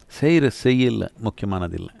செய்கிற செய்யல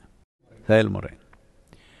முக்கியமானது இல்லை, செயல்முறை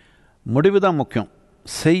முடிவு தான் முக்கியம்,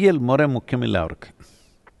 செய்யல் முறை முக்கியம் இல்லை அவருக்கு.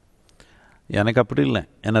 எனக்கு அப்படி இல்லை.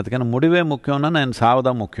 என்னத்துக்கான முடிவே முக்கியம்னா என் சாவு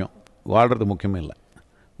தான் முக்கியம், வாழ்கிறது முக்கியம் இல்லை.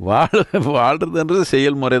 வாழ்கிறதுன்றது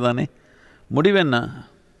செயல் முறை தானே. முடிவு என்ன?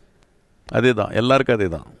 அதே தான், எல்லாருக்கும் அதே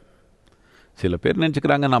தான். சில பேர்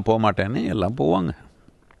நினச்சிக்கிறாங்க நான் போக மாட்டேன்னு. எல்லாம் போவாங்க,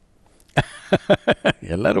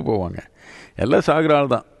 எல்லோரும் போவாங்க. எல்லாம் சாகிற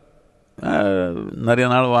ஆள் தான். நிறைய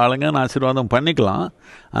நாள் வாழுங்க, நான் ஆசீர்வாதம் பண்ணிக்கலாம்.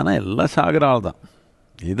 ஆனால் எல்லாம் சாகிற ஆள் தான்.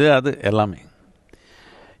 இது அது எல்லாமே.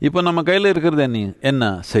 இப்போ நம்ம கையில் இருக்கிறது என்ன?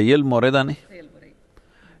 செயல் முறை தானே.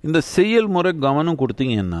 இந்த செயல் முறை கவனம்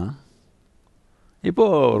கொடுத்தீங்கன்னா,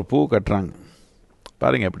 இப்போது ஒரு பூ கட்டுறாங்க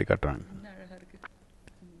பாருங்க, எப்படி கட்டுறாங்க.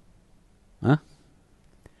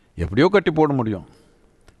 எப்படியோ கட்டி போட முடியும்.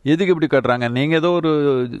 எதுக்கு இப்படி கட்டுறாங்க? நீங்கள் ஏதோ ஒரு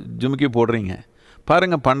ஜுமுக்கி போடுறீங்க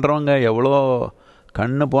பாருங்கள், பண்ணுறவங்க எவ்வளோ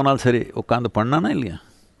கண்ணு போனாலும் சரி உட்காந்து பண்ணானா இல்லையா?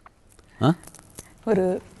 ஒரு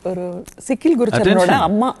ஒரு சிக்கில் குருச்சரனோட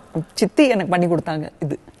அம்மா சித்தி எனக்கு பண்ணி கொடுத்தாங்க.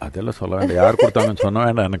 இது அதெல்லாம் சொல்ல வேண்டாம், யார் கொடுத்தாங்கன்னு சொன்ன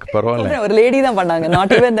வேண்டாம், எனக்கு பரவாயில்ல. ஒரு லேடி தான் பண்ணாங்க,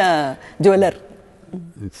 நாட் ஈவன் ஜுவல்லர்.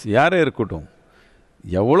 யாரே இருக்கட்டும்,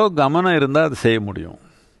 எவ்வளோ கவனம் இருந்தால் அது செய்ய முடியும்.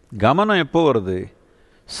 கவனம் எப்போ வருது?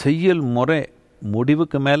 செய்யல் முறை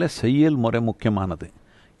முடிவுக்கு மேலே செய்யல் முறை முக்கியமானது.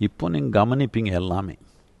 இப்போ நீங்கள் கவனிப்பீங்க எல்லாமே.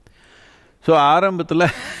 ஸோ ஆரம்பத்தில்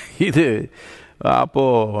இது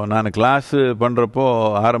அப்போது நான் கிளாஸு பண்ணுறப்போ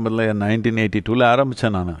ஆரம்பத்தில் 1982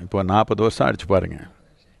 ஆரம்பித்தேன் நான். இப்போ 40 வருஷம் ஆகிடுச்சு பாருங்கள்.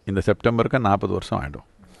 இந்த செப்டம்பருக்கு 40 வருஷம் ஆகிடும்.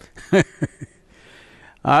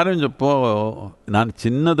 ஆரம்பிச்சப்போ நான்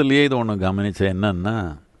சின்னதுலேயே இது ஒன்று கவனித்தேன். என்னன்னா,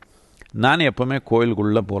 நான் எப்போவுமே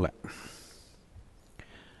கோயிலுக்குள்ளே போகல.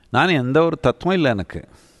 நான் எந்த ஒரு தத்துவம் இல்லை எனக்கு.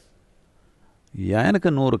 எனக்கு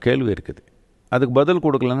 100 கேள்வி இருக்குது, அதுக்கு பதில்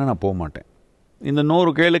கொடுக்கலன்னா நான் போக மாட்டேன். இந்த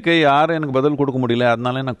 100 கேள்விக்கு யாரும் எனக்கு பதில் கொடுக்க முடியல,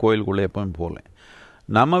 அதனால நான் கோயிலுக்குள்ளே எப்போவும் போகல.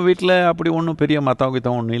 நம்ம வீட்டில் அப்படி ஒன்றும் பெரிய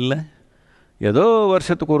மத்தவகித்தம் ஒன்றும் இல்லை. ஏதோ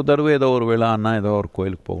வருஷத்துக்கு ஒரு தடவை ஏதோ ஒரு விழான்னா ஏதோ ஒரு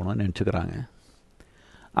கோயிலுக்கு போகணும்னு நினச்சிக்கிறாங்க.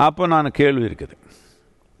 அப்போ நான் கேள்வி இருக்குது.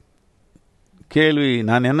 கேள்வி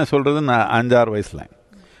நான் என்ன சொல்கிறது, நான் 5-6 வயசில்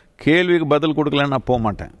கேள்விக்கு பதில் கொடுக்கலன்னு நான் போக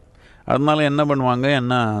மாட்டேன். அதனால என்ன பண்ணுவாங்க,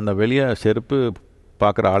 என்ன அந்த வெளியே செருப்பு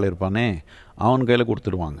பார்க்குற ஆள் இருப்பானே அவன் கையில்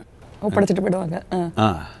கொடுத்துடுவாங்க, படிச்சுட்டு போயிடுவாங்க.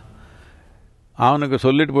 அவனுக்கு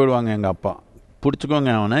சொல்லிட்டு போயிடுவாங்க எங்கள் அப்பா,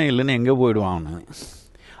 பிடிச்சிக்கோங்க அவனை, இல்லைன்னு எங்கே போயிடுவான் அவனு.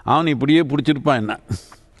 அவன் இப்படியே பிடிச்சிருப்பான், என்ன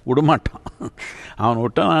விடமாட்டான். அவனை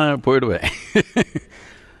விட்டா நான் போயிடுவேன்.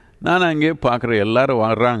 நான் அங்கேயே பார்க்குறேன், எல்லோரும்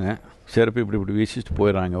வர்றாங்க, செருப்பு இப்படி இப்படி வீசிட்டு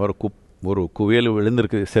போயிடுறாங்க. ஒரு குவியல்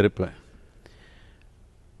விழுந்திருக்கு செருப்பு.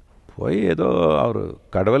 போய் ஏதோ அவர்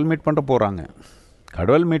கடவுள் மீட் பண்ணுற போகிறாங்க.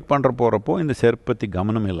 கடவுள் மீட் பண்ணுற போகிறப்போ இந்த செருப்பு பற்றி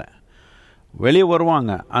கவனம் இல்லை. வெளியே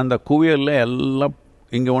வருவாங்க, அந்த குவியலில் எல்லாம்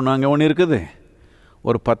இங்கே ஒன்று அங்கே ஒன்று இருக்குது.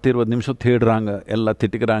 ஒரு 10-20 நிமிஷம் தேடுறாங்க, எல்லாம்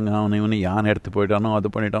திட்டுக்கிறாங்க. அவனை இவனு யானை எடுத்து போயிட்டானோ அது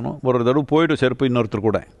பண்ணிட்டானோ. ஒரு தடவை போய்ட்டு செருப்பு இன்னொருத்தர்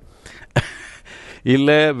கூட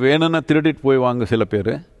இல்லை வேணும்னா திருடிட்டு போய்வாங்க.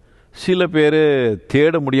 சில பேர்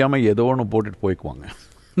தேட முடியாமல் ஏதோ ஒன்று போட்டுட்டு போய்க்குவாங்க.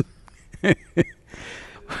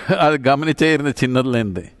 அது கவனிச்சே இருந்த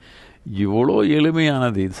சின்னதுலேருந்து. இவ்வளோ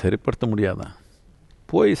எளிமையானது, இது சரிப்படுத்த முடியாதா?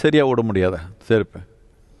 போய் சரியாக விட முடியாதா செருப்பு?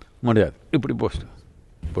 முடியாது. இப்படி போஸ்ட்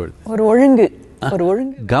போயிடுது. ஒரு ஒழுங்கு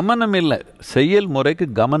கவனம் இல்லை, செயல் முறைக்கு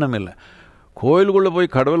கவனம் இல்லை. கோயிலுக்குள்ளே போய்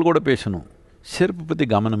கடவுள் கூட பேசணும், செருப்பு பற்றி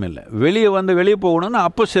கவனம் இல்லை. வெளியே போகணும்னா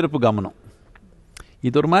அப்போ செருப்பு கவனம்.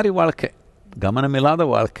 இது ஒரு மாதிரி வாழ்க்கை, கவனம் இல்லாத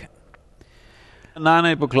வாழ்க்கை.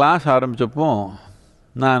 நான் இப்போ கிளாஸ் ஆரம்பித்தப்போ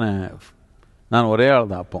நான் ஒரே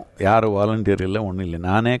ஆள் தான். அப்போ யாரும் வாலண்டியர் இல்லை, ஒன்றும் இல்லை.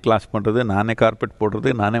 நானே கிளாஸ் பண்ணுறது, நானே கார்பெட் போடுறது,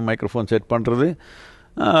 நானே மைக்ரோஃபோன் செட் பண்ணுறது.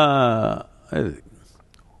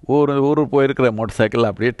 ஊருக்கு போயிருக்கிறேன், மோட்டர் சைக்கிளில்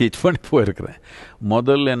அப்படியே டீச் பண்ணி போயிருக்கிறேன்.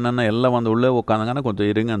 முதல்ல என்னென்னா எல்லாம் வந்து உள்ளே உட்காந்தாங்கன்னா கொஞ்சம்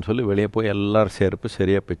இருங்கன்னு சொல்லி வெளியே போய் எல்லோரும் செருப்பு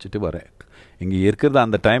சரியாக பிச்சுட்டு வரேன். இங்கே இருக்கிறது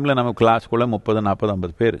அந்த டைமில் நம்ம கிளாஸ்க்குள்ளே 30, 40,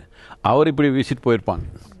 50 பேர். அவர் இப்படி வீசிட்டு போயிருப்பாங்க,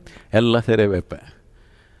 எல்லாம் சரியாக வைப்பேன்.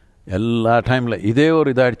 எல்லா டைமில் இதே ஒரு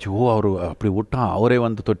இதாகிடுச்சு. அவர் அப்படி விட்டா அவரே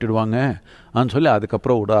வந்து தொட்டிடுவாங்க அப்படின்னு சொல்லி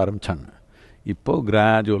அதுக்கப்புறம் விட ஆரம்பித்தாங்க. இப்போது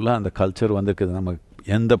கிராஜுவலாக அந்த கல்ச்சர் வந்துருக்குது. நம்ம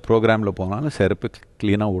எந்த ப்ரோக்ராமில் போனாலும் செருப்பு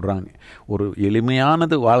க்ளீனாக விடுறாங்க. ஒரு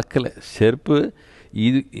எளிமையானது வாழ்க்கையில். செருப்பு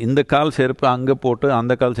இந்த கால் செருப்பு அங்கே போட்டு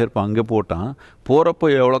அந்த கால் செருப்பு அங்கே போட்டால் போகிறப்போ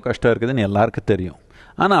எவ்வளோ கஷ்டம் இருக்குதுன்னு எல்லாருக்கும் தெரியும்.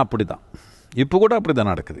 ஆனால் அப்படி தான் இப்போ கூட அப்படி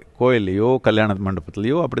தான் நடக்குது. கோயில்லையோ கல்யாண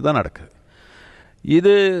மண்டபத்துலேயோ அப்படி தான் நடக்குது.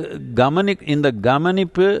 இது இந்த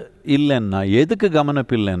கவனிப்பு இல்லைன்னா, எதுக்கு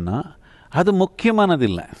கவனிப்பு இல்லைன்னா அது முக்கியமானது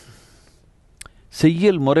இல்லை.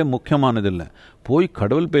 செய்யல் முறை முக்கியமானது இல்லை. போய்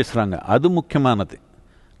கடவுள் பேசுகிறாங்க, அது முக்கியமானது.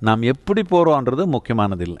 நாம் எப்படி போகிறோன்றது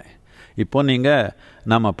முக்கியமானது இல்லை. இப்போ நீங்கள்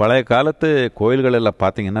நம்ம பழைய காலத்து கோயில்கள் எல்லாம்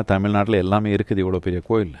பார்த்தீங்கன்னா தமிழ்நாட்டில் எல்லாமே இருக்குது. இவ்வளோ பெரிய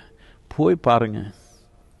கோயில் போய் பாருங்க,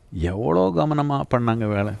 எவ்வளோ கவனமாக பண்ணாங்க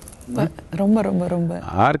வேலை. ரொம்ப ரொம்ப ரொம்ப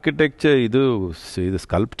ஆர்கிடெக்சர் இது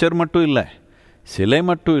ஸ்கல்ப்சர் மட்டும் இல்லை, சிலை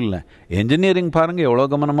மட்டும் இல்லை, என்ஜினியரிங் பாருங்கள் எவ்வளோ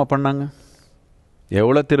கவனமாக பண்ணாங்க,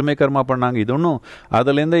 எவ்வளோ திறமைக்கரமாக பண்ணாங்க. இது ஒன்றும்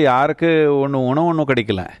அதுலேருந்து யாருக்கு உணவு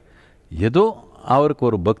கிடைக்கல, ஏதோ அவருக்கு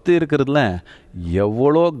ஒரு பக்தி இருக்கிறதுல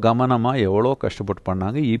எவ்வளோ கவனமாக எவ்வளோ கஷ்டப்பட்டு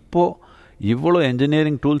பண்ணாங்க. இப்போது இவ்வளோ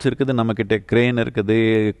என்ஜினியரிங் டூல்ஸ் இருக்குது நம்மக்கிட்ட, க்ரெயின் இருக்குது,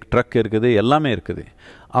 ட்ரக் இருக்குது, எல்லாமே இருக்குது.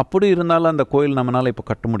 அப்படி இருந்தாலும் அந்த கோயில் நம்மளால் இப்போ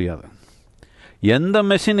கட்ட முடியாது. எந்த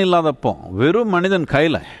மெஷின் இல்லாதப்போ வெறும் மனிதன்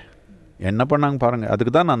கையில் என்ன பண்ணாங்க பாருங்கள்.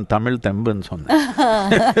 அதுக்கு தான் நான் தமிழ் தெம்புன்னு சொன்னேன்.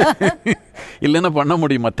 இல்லைன்னா பண்ண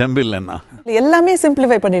முடியுமா தெம்பு இல்லைன்னா? எல்லாமே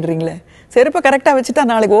சிம்பிளிஃபை பண்ணிடுறீங்களே. செருப்பை கரெக்டாக வச்சுட்டா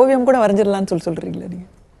நாளைக்கு ஓவியம் கூட வரைஞ்சிடலான்னு சொல்கிறீங்களே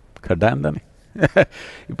நீங்கள். கட்டாயம் தானே.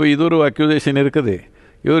 இப்போ இது ஒரு அக்யூசேஷன் இருக்குது,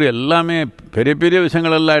 இவர் எல்லாமே பெரிய பெரிய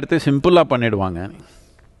விஷயங்கள் எல்லாம் எடுத்து சிம்பிளாக பண்ணிவிடுவாங்க.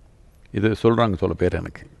 இது சொல்கிறாங்க சொல்ல பேர்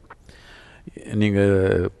எனக்கு.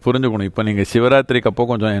 நீங்கள் புரிஞ்சுக்கணும். இப்போ நீங்கள் சிவராத்திரிக்கு அப்போ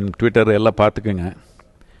கொஞ்சம் என் ட்விட்டர் எல்லாம் பார்த்துக்குங்க.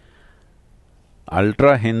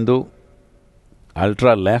 Ultra Hindu,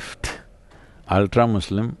 ultra left, ultra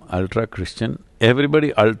Muslim, ultra Christian,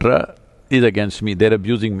 everybody ultra is against me. They're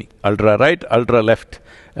abusing me. Ultra right, ultra left,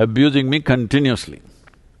 abusing me continuously.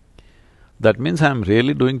 That means I'm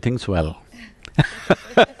really doing things well.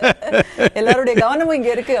 எல்லாருடைய கவனமும்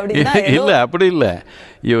இங்கே இருக்குது அப்படின்னா இல்லை, அப்படி இல்லை.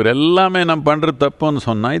 இவர் எல்லாமே நம்ம பண்ணுறது தப்புன்னு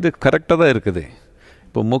சொன்னால் இது கரெக்டாக தான் இருக்குது.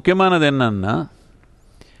 இப்போ முக்கியமானது என்னன்னா,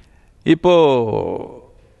 இப்போது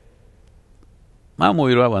நாம்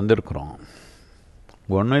உயிராக வந்திருக்கிறோம்.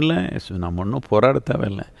 ஒன்றும் இல்லை, நம்ம ஒன்றும் போராட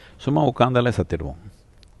தேவையில்லை, சும்மா உட்காந்தாலே சத்திடுவோம்.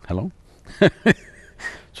 ஹலோ,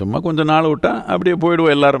 சும்மா கொஞ்சம் நாள் விட்டால் அப்படியே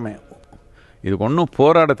போயிடுவோம் எல்லாருமே. இதுக்கு ஒன்றும்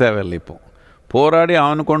போராட தேவையில்லை. இப்போது போராடி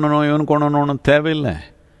அவனுக்கு ஒன்றணும் இவனுக்கு ஒன்றணும்னு தேவையில்லை.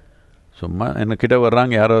 சும்மா என்கிட்ட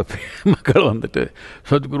வர்றாங்க யாரோ மக்கள் வந்துட்டு,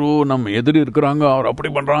 சத்குரு நம்ம எதிரி இருக்கிறாங்க, அவர் அப்படி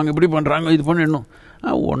பண்ணுறாங்க இப்படி பண்ணுறாங்க, இது பண்ணிடணும்.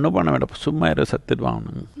 ஒன்றும் பண்ண வேண்டாம், சும்மா யாரோ சத்திடுவான்.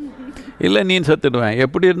 இல்லை நீ சத்திடுவேன்,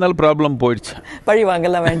 எப்படி இருந்தாலும் ப்ராப்ளம் போயிடுச்சு, பழி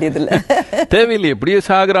வாங்கலாம் வேண்டியதில்லை, தேவையில்லை. எப்படியே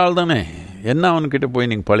சாகிற ஆள் தானே, என்ன அவன்கிட்ட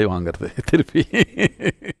போய் நீங்கள் பழி வாங்கிறது திருப்பி.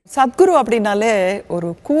 சத்குரு அப்படின்னாலே ஒரு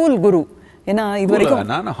கூல் குரு. ஏன்னா இது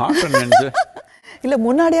வரைக்கும் நான் ஹார்ட் நினைச்சு இல்லை,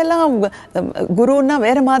 முன்னாடியெல்லாம் குருன்னா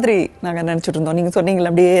வேறு மாதிரி நாங்கள் நினச்சிட்டு இருந்தோம். நீங்கள் சொன்னீங்களே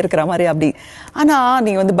அப்படியே இருக்கிற மாதிரி அப்படி. ஆனால்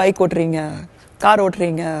நீங்கள் வந்து பைக் ஓட்டுறீங்க, கார்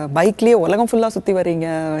ஓட்டுறீங்க, பைக்லேயே உலகம் ஃபுல்லாக சுற்றி வர்றீங்க,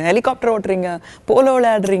 ஹெலிகாப்டர் ஓட்டுறீங்க, போலோ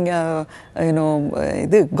விளையாடுறீங்க, இன்னும்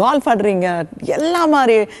இது கால்ஃப் ஆடுறீங்க, எல்லா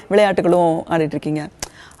மாதிரி விளையாட்டுகளும் ஆடிட்டுருக்கீங்க.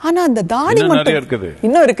 ஆனால் அந்த தாடி மட்டும்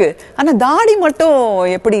இன்னும் இருக்குது. ஆனால் தாடி மட்டும்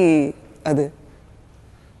எப்படி அது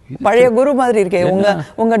பழைய குரு மாதிரி இருக்கே?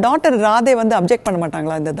 உங்கள் டாக்டர் ராதே வந்து அப்ஜெக்ட் பண்ண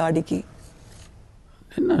மாட்டாங்களா இந்த தாடிக்கு?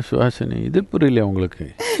 என்ன சுஹாசினி, இது புரியல உங்களுக்கு?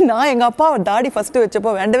 நான் எங்கள் அப்பா தாடி ஃபஸ்ட்டு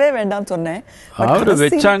வச்சப்போ வேண்டவே வேண்டாம்னு சொன்னேன். அவர்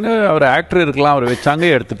வச்சாங்க, அவர் ஆக்டர் இருக்கலாம், அவர் வச்சாங்க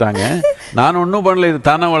எடுத்துட்டாங்க. நான் ஒன்றும் பண்ணல, இது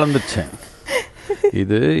தானே வளர்ந்துச்சேன்.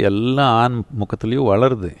 இது எல்லாம் ஆண் முகத்துலேயும்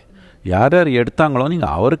வளருது. யார் யார் எடுத்தாங்களோ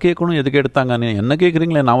நீங்கள் அவர் கேட்கணும், எதுக்கு எடுத்தாங்கன்னு. என்ன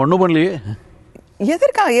கேட்குறீங்களே, நான் ஒன்றும் பண்ணலையே.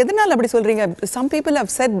 எதனால் அப்படி சொல்கிறீங்க? Some people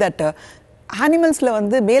have set that அனிமல்ஸில்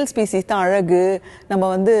வந்து மேல் ஸ்பீசிஸ் தான் அழகு, நம்ம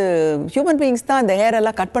வந்து ஹியூமன் பீயிங்ஸ் தான் இந்த ஹேர்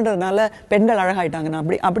எல்லாம் கட் பண்ணுறதுனால பெண்கள் அழகாயிட்டாங்கண்ணா.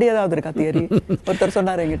 அப்படி ஏதாவது இருக்கா தியரி? ஒருத்தர்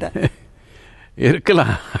சொன்னார் என்கிட்ட.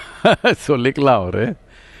 இருக்கலாம், சொல்லிக்கலாம் அவர்.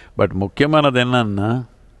 பட் முக்கியமானது என்னன்னா,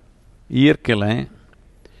 இயற்கையில்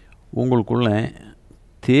உங்களுக்குள்ள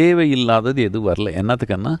தேவையில்லாதது எது வரல.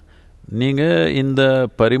 என்னத்துக்குன்னா, நீங்கள் இந்த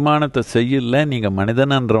பரிமாணத்தை செய்யல, நீங்கள்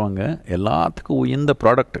மனிதனன்றவங்க எல்லாத்துக்கும் உயர்ந்த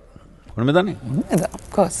ப்ராடக்ட் உண்மைதானே?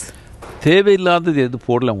 அஃப்கோர்ஸ். தேவையில்லாதது எது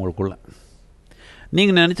போடல உங்களுக்குள்ள.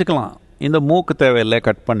 நீங்கள் நினச்சிக்கலாம் இந்த மூக்கு தேவையில்லை,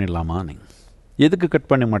 கட் பண்ணிடலாமா. நீங்கள் எதுக்கு கட்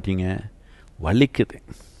பண்ண மாட்டீங்க? வலிக்குது.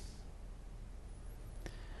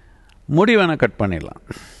 முடி வேணால் கட் பண்ணிடலாம்.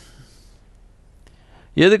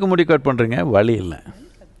 எதுக்கு முடி கட் பண்ணுறீங்க? வலி இல்லை.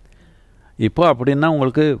 இப்போ அப்படின்னா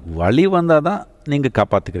உங்களுக்கு வலி வந்தால் தான் நீங்கள்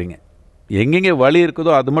காப்பாற்றுக்கிறீங்க. எங்கெங்கே வலி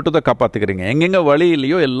இருக்குதோ அது மட்டும் தான் காப்பாற்றுக்கிறீங்க. எங்கெங்கே வலி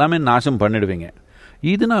இல்லையோ எல்லாமே நாசம் பண்ணிடுவீங்க.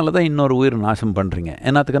 இதனால தான் இன்னொரு உயிர் நாசம் பண்ணுறீங்க.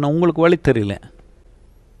 என்னத்துக்குன்னா உங்களுக்கு வழி தெரியல.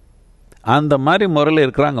 அந்த மாதிரி முறையில்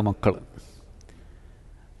இருக்கிறாங்க மக்கள்.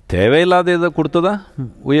 தேவையில்லாத எதை கொடுத்ததா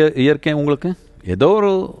இயற்கை உங்களுக்கு ஏதோ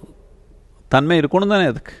ஒரு தன்மை இருக்கணும் தானே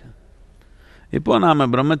அதுக்கு. இப்போது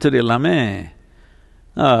நாம் பிரம்மச்சரி எல்லாமே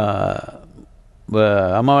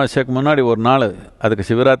அமாவாசைக்கு முன்னாடி ஒரு நாள், அதுக்கு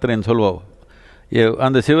சிவராத்திரின்னு சொல்லுவோம்.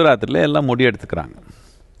 அந்த சிவராத்திரியில் எல்லாம் முடி எடுத்துக்கிறாங்க.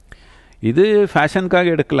 இது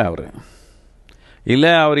ஃபேஷனுக்காக எடுக்கலை அவர். இல்லை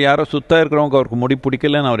அவர் யாரோ சுத்தாக இருக்கிறவங்க அவருக்கு முடி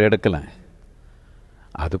பிடிக்கலன்னு அவர் எடுக்கலை.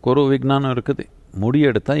 அதுக்கு ஒரு விஞ்ஞானம் இருக்குது. முடி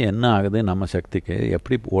எடுத்தால் என்ன ஆகுது, நம்ம சக்திக்கு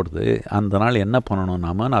எப்படி ஓடுது, அந்த நாள் என்ன பண்ணணும்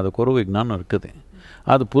நாமன்னு அதுக்கு ஒரு விஞ்ஞானம் இருக்குது.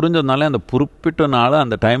 அது புரிஞ்சதுனால அந்த குறிப்பிட்ட நாள்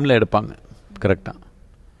அந்த டைமில் எடுப்பாங்க கரெக்டாக.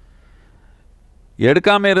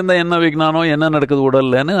 எடுக்காமல் இருந்தால் என்ன விஞ்ஞானம், என்ன நடக்குது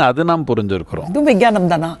உடல்லன்னு அது நாம் புரிஞ்சுருக்கிறோம்.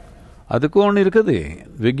 விஞ்ஞானம் தானா? அதுக்கு ஒன்று இருக்குது,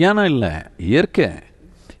 விஞ்ஞானம் இல்லை, இயற்கை.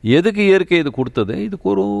 எதுக்கு இயற்கை இது கொடுத்தது?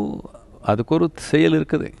 அதுக்கு ஒரு செயல்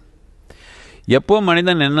இருக்குது. எப்போ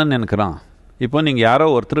மனிதன் என்ன நினைக்கிறான்? இப்போ நீங்கள் யாரோ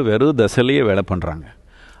ஒருத்தர் வெறும் தசையிலேயே வேலை பண்ணுறாங்க,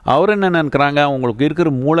 அவர் என்ன நினைக்கிறாங்க? உங்களுக்கு இருக்கிற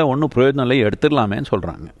மூளை ஒன்றும் பிரயோஜனம் இல்லை, எடுத்துடலாமேன்னு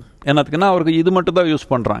சொல்கிறாங்க. என்னத்துக்குன்னா அவருக்கு இது மட்டும் தான்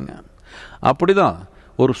யூஸ் பண்ணுறாங்க. அப்படி தான்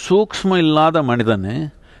ஒரு சூக்ஷ்மம் இல்லாத மனிதன்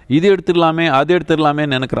இது எடுத்துடலாமே அது எடுத்துடலாமே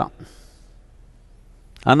நினைக்கிறான்.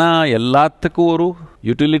 ஆனால் எல்லாத்துக்கும் ஒரு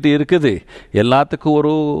யூட்டிலிட்டி இருக்குது, எல்லாத்துக்கும்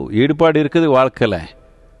ஒரு ஈடுபாடு இருக்குது வாழ்க்கையில்.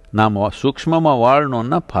 நாம் சூக்ஷ்மமாக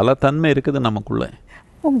வாழணுன்னா பல தன்மை இருக்குது நமக்குள்ளே.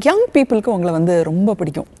 யங் பீப்புளுக்கு உங்களை வந்து ரொம்ப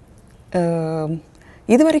பிடிக்கும்.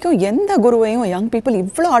 இது வரைக்கும் எந்த குருவையும் யங் பீப்புள்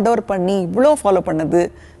இவ்வளோ அடோர் பண்ணி இவ்வளோ ஃபாலோ பண்ணது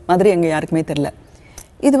மாதிரி எங்கள் யாருக்குமே தெரில.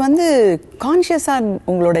 இது வந்து கான்ஷியஸாக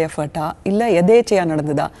உங்களோட எஃபர்ட்டா இல்லை எதேச்சையாக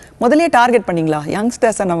நடந்ததா? முதலே டார்கெட் பண்ணிங்களா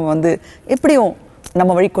யங்ஸ்டர்ஸை நம்ம வந்து எப்படியும்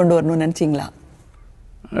நம்ம வழி கொண்டு வரணும்னு நினச்சிங்களா?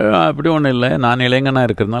 அப்படி ஒன்றும் இல்லை, நான் இளைஞனாக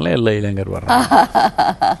இருக்கிறதுனால எல்லா இளைஞர் வர்றேன்.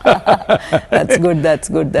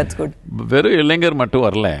 வெறும் இளைஞர் மட்டும்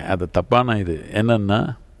வரல, அது தப்பான இது. என்னென்னா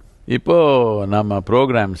இப்போது நம்ம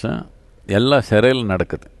ப்ரோக்ராம்ஸு எல்லாம் சிறையில்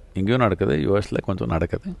நடக்குது, இங்கேயும் நடக்குது, யூஎஸில் கொஞ்சம்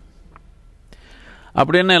நடக்குது.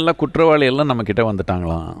 அப்படின்னு எல்லாம் குற்றவாளி எல்லாம் நம்மக்கிட்ட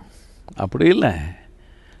வந்துட்டாங்களாம். அப்படி இல்லை,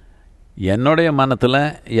 என்னுடைய மனத்தில்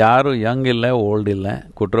யாரும் யங் இல்லை, ஓல்டு இல்லை,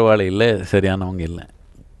 குற்றவாளி இல்லை, சரியானவங்க இல்லை.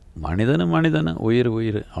 மனிதனு உயிர்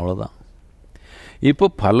அவ்வளோதான். இப்போ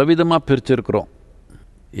பலவிதமாக பிரிச்சிருக்கிறோம்.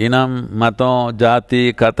 இனம், மதம், ஜாதி,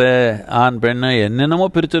 கதை, ஆண் பெண் என்னென்னமோ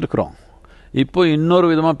பிரிச்சிருக்கிறோம். இப்போ இன்னொரு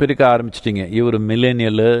விதமாக பிரிக்க ஆரம்பிச்சிட்டிங்க. இவர்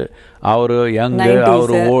மில்லேனியலு, அவர் யங்கு,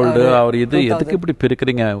 அவர் ஓல்டு, அவர் இது. எதுக்கு இப்படி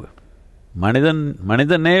பிரிக்கிறீங்க?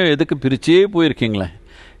 மனிதனே எதுக்கு பிரிச்சே போயிருக்கீங்களே.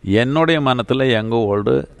 என்னுடைய மனத்தில் யங்கு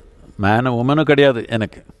ஓல்டு உமனும் கிடையாது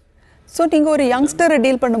எனக்கு. ஸோ நீங்கள் ஒரு யங்ஸ்டரை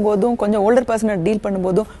டீல் பண்ணும்போதும் கொஞ்சம் ஓல்டர் பர்சனை டீல்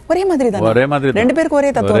பண்ணும்போதும் ஒரே மாதிரி தான். ஒரே மாதிரி, ரெண்டு பேருக்கு ஒரே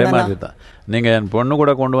தத்துவம், ஒரே மாதிரி தான். நீங்கள் என் பொண்ணு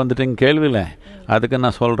கூட கொண்டு வந்துட்டீங்க கேள்வியில், அதுக்கு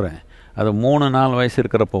நான் சொல்கிறேன். அது 3-4 வயசு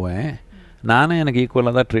இருக்கிறப்போவே நானும் எனக்கு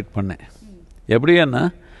ஈக்குவலாக தான் ட்ரீட் பண்ணேன். எப்படின்னா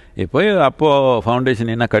இப்போ அப்போது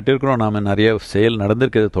ஃபவுண்டேஷன் என்ன கட்டியிருக்கிறோம், நாம் நிறைய செயல்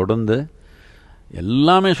நடந்திருக்கிறது, தொடர்ந்து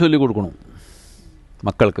எல்லாமே சொல்லிக் கொடுக்கணும்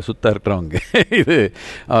மக்களுக்கு, சுத்தம் இருக்கிறவங்க. இது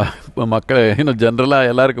இப்போ மக்கள் இன்னும்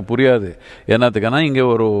ஜென்ரலாக எல்லாருக்கும் புரியாது. என்னத்துக்குன்னா இங்கே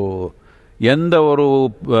எந்த ஒரு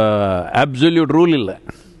அப்சல்யூட் ரூல் இல்லை.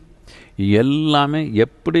 எல்லாமே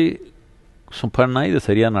எப்படி பண்ணால் இது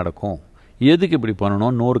சரியாக நடக்கும், எதுக்கு இப்படி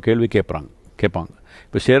பண்ணணும், 100 கேள்வி கேட்பாங்க.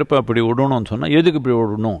 இப்போ செருப்பை அப்படி விடணும்னு சொன்னால் எதுக்கு இப்படி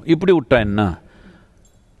விடணும், இப்படி விட்டா என்ன?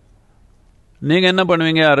 நீங்கள் என்ன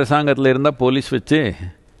பண்ணுவீங்க? அரசாங்கத்தில் இருந்தால் போலீஸ் வச்சு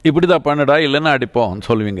இப்படி தான் பண்ணுடா, இல்லைன்னா அடிப்போம்னு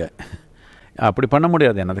சொல்லுவீங்க. அப்படி பண்ண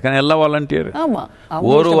முடியாது. என்னதுக்கான எல்லா வாலண்டியர்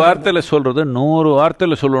ஒரு வார்த்தையில் சொல்கிறது 100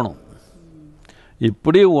 வார்த்தையில் சொல்லணும்.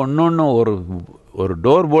 இப்படி ஒன்று ஒரு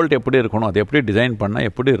டோர் போல்ட் எப்படி இருக்கணும், அது எப்படி டிசைன் பண்ணால்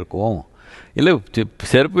எப்படி இருக்கும், இல்லை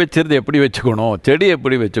செருப்பு வச்சுருது எப்படி வச்சுக்கணும், செடி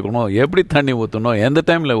எப்படி வச்சுக்கணும், எப்படி தண்ணி ஊற்றணும், எந்த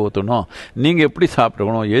டைமில் ஊற்றணும், நீங்கள் எப்படி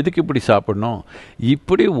சாப்பிடணும், எதுக்கு இப்படி சாப்பிடணும்,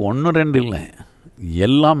 இப்படி 1-2 இல்லை,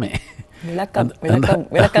 எல்லாமே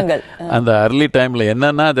அந்த அர்லி டைமில்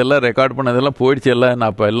என்னென்னா அதெல்லாம் ரெக்கார்ட் பண்ணதெல்லாம் போயிடுச்சு. எல்லாம்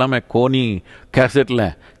நான் அப்போ எல்லாமே கோனி கேசட்டில்,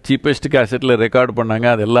 சீப்பஸ்ட் கேசட்டில் ரெக்கார்ட் பண்ணாங்க.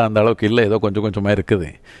 அதெல்லாம் அந்த அளவுக்கு இல்லை, ஏதோ கொஞ்சம் கொஞ்சமாக இருக்குது.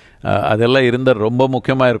 அதெல்லாம் இருந்தால் ரொம்ப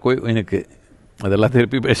முக்கியமாக இருக்கும் எனக்கு. அதெல்லாம்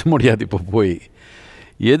திருப்பி பேச முடியாது இப்போ போய்.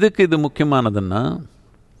 எதுக்கு இது முக்கியமானதுன்னா,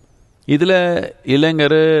 இதில்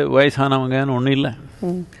இளைஞர் வயசானவங்கன்னு ஒன்றும் இல்லை.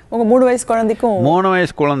 உங்கள் 3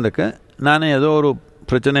 வயசு குழந்தைக்கு நான் ஏதோ ஒரு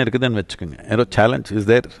பிரச்சனை இருக்குதுன்னு வச்சுக்கோங்க, ஏதோ challenge is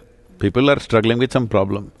there, people are struggling with some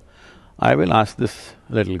problem. I will ask this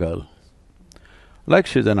little girl, like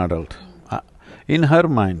she's an adult. In her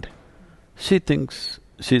mind, she thinks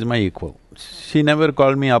she's my equal. She never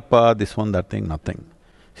called me appa, this one, that thing, nothing.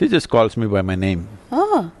 She just calls me by my name.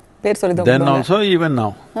 Then also, even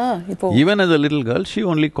now, even as a little girl, she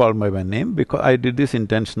only called me by my name because I did this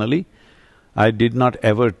intentionally. I did not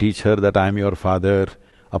ever teach her that I am your father.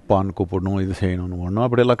 அப்பான்னு கூப்பிடணும், இது செய்யணும்னு ஒன்றும்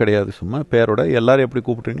அப்படியெல்லாம் கிடையாது. சும்மா பேரோட எல்லோரும் எப்படி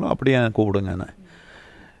கூப்பிட்றீங்களோ அப்படியே கூப்பிடுங்க.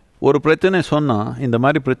 ஒரு பிரச்சனை சொன்னால், இந்த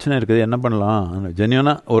மாதிரி பிரச்சனை இருக்குது என்ன பண்ணலாம்,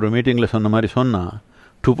 ஜென்யூனாக ஒரு மீட்டிங்கில் சொன்ன மாதிரி சொன்னால்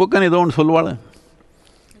டுப்புக்கன்னு ஏதோ ஒன்று சொல்லுவாள்.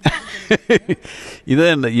 இதை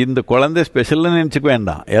இந்த குழந்தை ஸ்பெஷல்னு நினச்சிக்க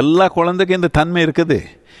வேண்டாம், எல்லா குழந்தைக்கும் இந்த தன்மை இருக்குது.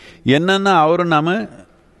 என்னென்னா அவரும் நாம்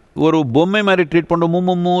ஒரு பொம்மை மாதிரி ட்ரீட் பண்ணுறோம்,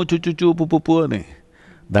 மும்மு சுச்சு புப்பு அது.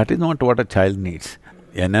 That is not what a child needs.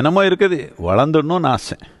 என்னென்னமோ இருக்குது, வளர்ந்துடணும்னு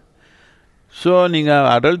ஆசை. ஸோ நீங்கள்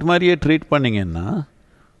அடல்ட் மாதிரியே ட்ரீட் பண்ணிங்கன்னா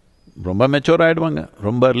ரொம்ப மெச்சூர் ஆகிடுவாங்க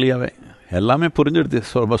ரொம்ப அர்லியாகவே. எல்லாமே புரிஞ்சிடுது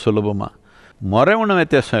ரொம்ப சுலபமாக. முறை ஒன்றும்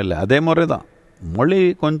வித்தியாசம் இல்லை, அதே முறை தான். மொழி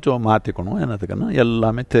கொஞ்சம் மாற்றிக்கணும், என்னத்துக்குன்னா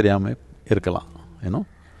எல்லாமே தெரியாமல் இருக்கலாம். ஏன்னோ.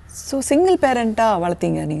 ஸோ சிங்கிள் பேரண்ட்டாக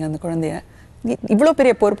வளர்த்தீங்க நீங்கள் அந்த குழந்தைய. இவ்வளோ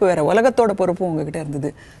பெரிய பொறுப்பு வேற, உலகத்தோட பொறுப்பு உங்ககிட்ட இருந்தது.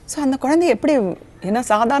 ஸோ அந்த குழந்தைய எப்படி, ஏன்னா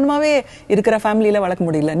சாதாரணமாகவே இருக்கிற ஃபேமிலியில வளர்க்க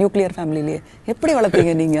முடியல, நியூக்ளியர் ஃபேமிலிலேயே எப்படி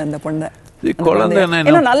வளர்த்தீங்க நீங்க அந்த பொண்ணை? குழந்தை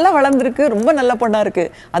இன்னும் நல்லா வளர்ந்துருக்கு, ரொம்ப நல்ல பொண்ணா இருக்கு,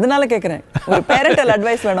 அதனால கேட்குறேன். ஒரு பேரண்டல்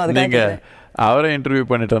அட்வைஸ் வேணும் அதுக்கு. அவரை இன்டர்வியூ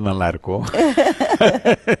பண்ணிட்டா நல்லா இருக்கும்.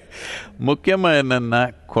 முக்கியமாக என்னென்னா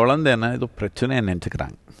குழந்தைன்னா இது பிரச்சனையை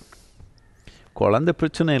நினச்சிக்கிறாங்க. குழந்தை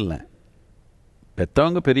பிரச்சனை இல்லை,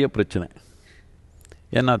 பெற்றவங்க பெரிய பிரச்சனை.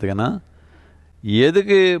 என்னத்துக்குன்னா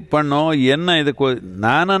எதுக்கு பண்ணோம், என்ன இதுக்கு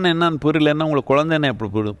நானான்னு என்னன்னு புரியலன்னா உங்களுக்கு குழந்தை என்ன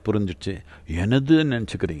எப்படி புரிஞ்சிடுச்சு? எனதுன்னு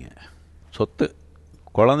நினச்சிக்கிறீங்க. சொத்து,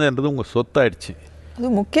 குழந்தைன்றது உங்கள் சொத்தாயிடுச்சு. அது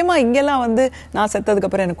முக்கியமாக இங்கெல்லாம் வந்து நான்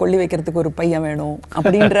செத்ததுக்கப்புறம் எனக்கு கொல்லி வைக்கிறதுக்கு ஒரு பையன் வேணும்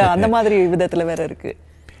அப்படின்ற அந்த மாதிரி விதத்தில் வேற இருக்கு.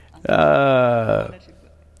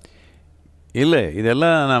 இல்லை,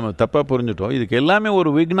 இதெல்லாம் நாம் தப்பாக புரிஞ்சுட்டோம். இதுக்கு எல்லாமே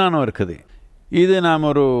ஒரு விஞ்ஞானம் இருக்குது. இது நாம்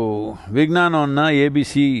ஒரு விஞ்ஞானம்னா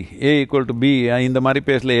ABC, A equal to be, இந்த மாதிரி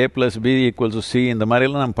பேசல, ஏ plus B equal to C, இந்த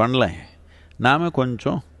மாதிரிலாம் நாம் பண்ணல. நாம்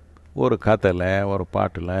கொஞ்சம் ஒரு கதையில், ஒரு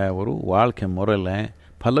பாட்டில், ஒரு வாழ்க்கை முறையில்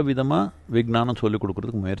பலவிதமாக விஞ்ஞானம் சொல்லிக்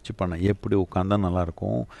கொடுக்குறதுக்கு முயற்சி பண்ணேன். எப்படி உட்காந்தா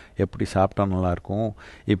நல்லாயிருக்கும், எப்படி சாப்பிட்டா நல்லாயிருக்கும்,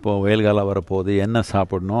 இப்போது வெயில் காலம் வரப்போகுது, என்ன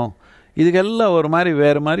சாப்பிடணும், இதுக்கெல்லாம் ஒரு மாதிரி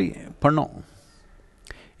வேறு மாதிரி பண்ணோம்.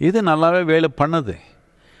 இது நல்லாவே வேலை பண்ணுது.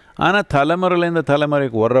 ஆனால் தலைமுறையிலேருந்து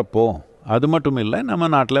தலைமுறைக்கு வர்றப்போ அது மட்டும் இல்லை, நம்ம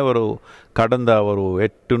நாட்டில் ஒரு கடந்த ஒரு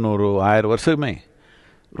 800-1000 வருஷமே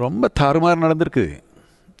ரொம்ப தாறுமாறு நடந்திருக்குது.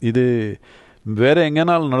 இது வேறு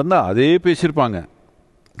எங்கேனாலும் நடந்தால் அதே பேசியிருப்பாங்க.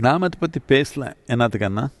 நாம் அதை பற்றி பேசலை.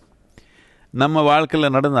 என்னத்துக்குன்னா நம்ம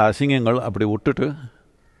வாழ்க்கையில் நடந்த அசிங்கங்கள் அப்படி விட்டுட்டு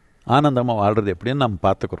ஆனந்தமாக வாழ்கிறது எப்படின்னு நம்ம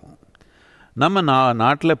பார்த்துக்குறோம். நம்ம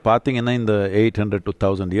நாட்டில் பார்த்திங்கன்னா இந்த 800 to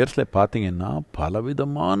 1000 இயர்ஸில் பார்த்திங்கன்னா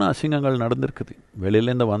பலவிதமான அசிங்கங்கள் நடந்திருக்குது.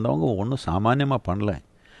 வெளியிலேருந்து வந்தவங்க ஒன்றும் சாமானியமாக பண்ணல.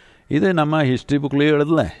 இது நம்ம ஹிஸ்ட்ரி புக்லேயும்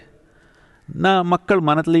எழுதலை, நான் மக்கள்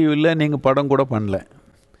மனத்துலேயும் இல்லை, நீங்கள் படம் கூட பண்ணல,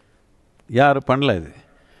 யாரும் பண்ணல. இது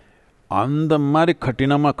அந்த மாதிரி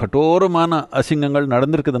கடினமாக கடோரமான அசிங்கங்கள்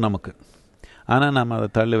நடந்திருக்குது நமக்கு. ஆனால் நம்ம அதை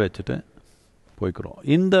தள்ளி வச்சுட்டு போய்க்கிறோம்.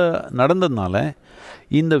 இந்த நடந்ததுனால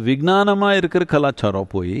இந்த விஞ்ஞானமாக இருக்கிற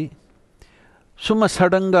கலாச்சாரம் போய் சும்மா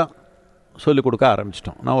சடங்காக சொல்லிக் கொடுக்க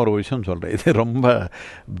ஆரம்பிச்சிட்டோம். நான் ஒரு விஷயம் சொல்கிறேன், இது ரொம்ப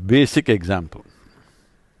பேசிக் எக்ஸாம்பிள்.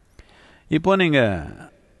 இப்போ நீங்கள்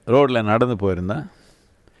ரோட்டில் நடந்து போயிருந்தா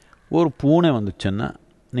ஒரு பூனை வந்துச்சுன்னா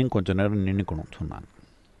நீங்கள் கொஞ்சம் நேரம் நின்றுக்கணும்னு சொன்னாங்க.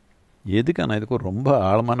 எதுக்கான இதுக்கு ஒரு ரொம்ப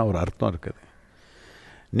ஆழமான ஒரு அர்த்தம் இருக்குது.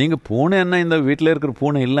 நீங்கள் பூனை என்ன இந்த வீட்டில் இருக்கிற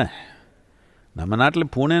பூனை இல்லை. நம்ம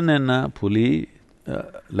நாட்டில் பூனைன்னு என்ன, புலி,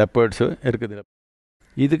 லெப்பர்ட்ஸு இருக்குது.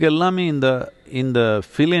 இதுக்கு எல்லாமே இந்த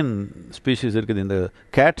ஃபிலின் ஸ்பீஷீஸ் இருக்குது, இந்த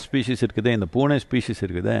கேட் ஸ்பீஷீஸ் இருக்குது, இந்த பூனை ஸ்பீஷீஸ்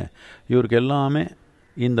இருக்குது. இவருக்கு எல்லாமே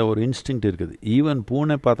இந்த ஒரு இன்ஸ்டிங்க்ட் இருக்குது. ஈவன்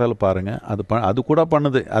பூனை பார்த்தாலும் பாருங்கள், அது கூட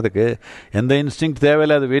பண்ணுது. அதுக்கு எந்த இன்ஸ்டிங்க்ட்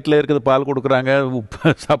தேவையில்லை. அது வீட்டில் இருக்குது, பால் கொடுக்குறாங்க,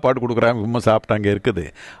 சாப்பாடு கொடுக்குறாங்க, உண்மை சாப்பிட்டாங்க இருக்குது.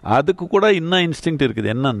 அதுக்கு கூட இன்னும் இன்ஸ்டிங்க்ட்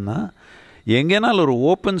இருக்குது. என்னன்னா எங்கேனாலும் ஒரு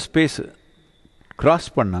ஓப்பன் ஸ்பேஸ்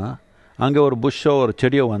க்ராஸ் பண்ணால், அங்கே ஒரு புஷ்ஷோ ஒரு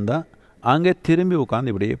செடியோ வந்தால் அங்கே திரும்பி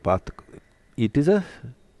உட்காந்து இப்படியே பார்த்துக்குது. It is a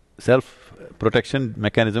self protection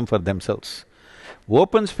mechanism for themselves.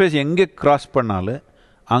 Open space எங்கே க்ராஸ் பண்ணாலும்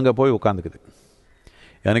அங்கே போய் உட்காந்துக்குது.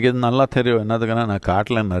 எனக்கு இது நல்லா தெரியும். என்னதுக்குன்னா நான்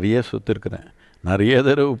காட்டில் நிறைய சுற்றிருக்கிறேன், நிறைய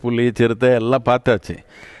தடவை புலி, சிறுத்தை எல்லாம் பார்த்தாச்சு.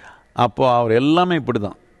 அப்போது அவர் எல்லாமே இப்படி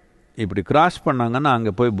தான், இப்படி கிராஸ் பண்ணாங்கன்னா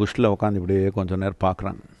அங்கே போய் புஷ்ஷில் உட்காந்து இப்படியே கொஞ்சம் நேரம்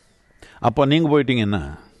பார்க்குறாங்க. அப்போ நீங்கள் போயிட்டீங்கன்னா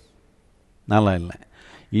நல்லா இல்லை.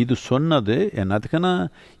 இது சொன்னது என்னத்துக்குன்னா,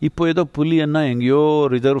 இப்போ ஏதோ புலி என்ன எங்கேயோ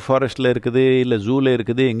ரிசர்வ் ஃபாரஸ்ட்டில் இருக்குது, இல்லை ஜூவில்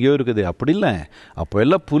இருக்குது, எங்கேயோ இருக்குது, அப்படி இல்லை. அப்போ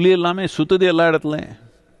எல்லாம் புலி எல்லாமே சுற்றுது எல்லா இடத்துல.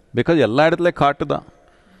 பிகாஸ் எல்லா இடத்துல காட்டு தான்,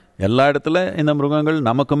 எல்லா இடத்துல இந்த மிருகங்கள்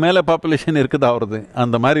நமக்கு மேலே பாப்புலேஷன் இருக்குது ஆகிறது,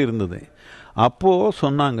 அந்த மாதிரி இருந்தது. அப்போது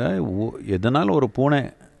சொன்னாங்க, எதனால் ஒரு பூனை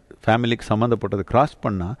ஃபேமிலிக்கு சம்மந்தப்பட்டது கிராஸ்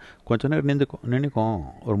பண்ணால் கொஞ்சம் நேரம் நின்றுக்கும்,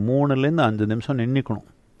 ஒரு 3-5 நிமிஷம் நின்றுக்கணும்.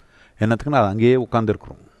 என்னத்துக்குன்னா அது அங்கேயே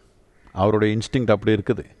உட்காந்துருக்குறோம். அவருடைய இன்ஸ்டிங்க்ட் அப்படி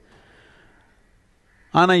இருக்குது.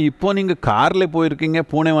 ஆனால் இப்போது நீங்கள் காரில் போயிருக்கீங்க,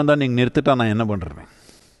 பூனை வந்தால் நீங்கள் நிறுத்திட்டா நான் என்ன பண்ணுறேன்?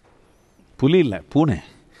 புலி இல்லை, பூனை.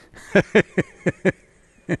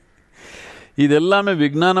 இது எல்லாமே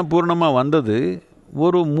விஞ்ஞானபூர்ணமாக வந்தது.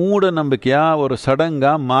 ஒரு மூட நம்பிக்கையாக, ஒரு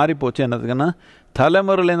சடங்காக மாறி போச்சு. என்னதுக்குன்னா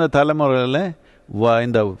தலைமுறையில் இந்த தலைமுறையில்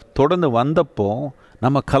இந்த தொடர்ந்து வந்தப்போ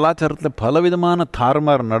நம்ம கலாச்சாரத்தில் பலவிதமான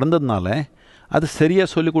தாறுமாறு நடந்ததுனால அது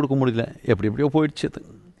சரியாக சொல்லிக் கொடுக்க முடியல, எப்படியோ போயிடுச்சு. அது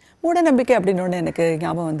மூட நம்பிக்கை அப்படின்னு எனக்கு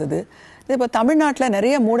ஞாபகம் வந்தது. இது இப்போ தமிழ்நாட்டில்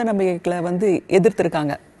நிறைய மூட நம்பிக்கைகளை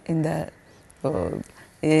எதிர்த்திருக்காங்க. இந்த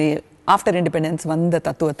ஆஃப்டர் இண்டிபெண்டன்ஸ் வந்த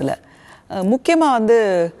தத்துவத்தில் முக்கியமாக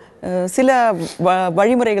சில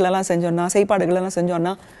வழிமுறைகளெல்லாம் செஞ்சோன்னா, செய்பாடுகளெல்லாம்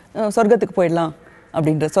செஞ்சோன்னா சொர்க்கத்துக்கு போயிடலாம்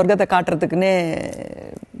அப்படின்ற, சொர்க்கத்தை காட்டுறதுக்குன்னே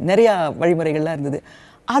நிறையா வழிமுறைகள்லாம் இருந்தது.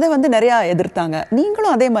 அதை நிறையா எதிர்த்தாங்க.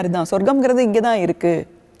 நீங்களும் அதே மாதிரி தான், சொர்க்கம்ங்கிறது இங்கே தான் இருக்குது,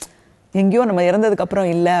 எங்கேயோ நம்ம இறந்ததுக்கப்புறம்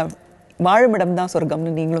இல்லை, வாழுமிடம் தான்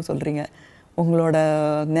சொர்க்கம்னு நீங்களும் சொல்கிறீங்க. உங்களோட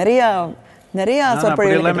நிறையா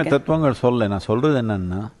எல்லாமே தத்துவங்கள் சொல்ல. நான் சொல்கிறது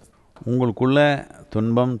என்னென்னா, உங்களுக்குள்ள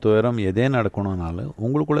துன்பம் துயரம் எதே நடக்கணும்னாலும்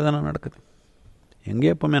உங்களுக்குள்ளே தானே நடக்குது.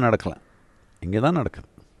 எங்கே எப்பவுமே நடக்கலை, இங்கே தான் நடக்குது.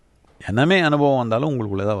 என்னமே அனுபவம் வந்தாலும்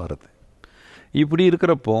உங்களுக்குள்ளே தான் வருது. இப்படி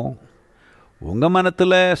இருக்கிறப்போ உங்கள்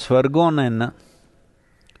மனத்தில் ஸ்வர்க்கம்னு என்ன,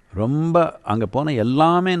 ரொம்ப அங்கே போனால்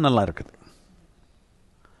எல்லாமே நல்லா இருக்குது.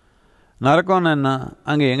 நரக்கம்னு என்ன,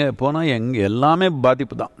 அங்கே எங்கே போனால் எல்லாமே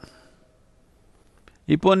பாதிப்பு தான்.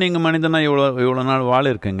 இப்போது நீங்கள் மனிதனாக இவ்வளோ நாள் வாழ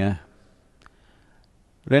இருக்குங்க,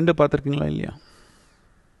 2 பார்த்துருக்கீங்களா இல்லையா?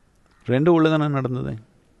 2 உள்ளே தானே நடந்தது.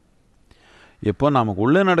 இப்போ நமக்கு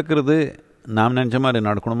உள்ளே நடக்கிறது நாம் நினச்ச மாதிரி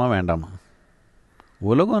நடக்கணுமா வேண்டாமா?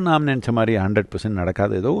 உலகம் நாம் நினச்ச மாதிரி 100%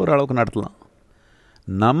 நடக்காது, ஏதோ ஒரு அளவுக்கு நடத்தலாம்.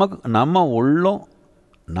 நம்ம உள்ளம்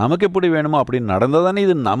நமக்கு எப்படி வேணுமோ அப்படி நடந்தால் தானே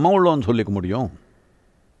இது நம்ம உள்ளோன்னு சொல்லிக்க முடியும்.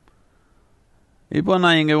 இப்போ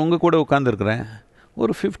நான் இங்கே உங்கள் கூட உட்காந்துருக்குறேன்,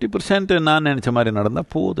 ஒரு 50% நான் நினச்ச மாதிரி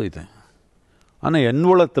நடந்தால் போதும் இது. ஆனால் என்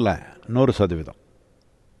உள்ளத்தில் 100%.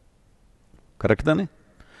 கரெக்ட் தானே?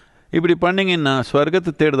 இப்படி பண்ணிங்கன்னா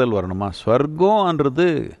ஸ்வர்க்கத்தை தேடுதல் வரணுமா? ஸ்வர்க்கம்ன்றது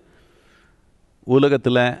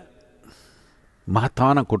உலகத்தில்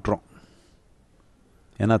மகத்தான குற்றம்.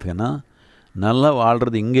 என்னத்துக்குன்னா, நல்லா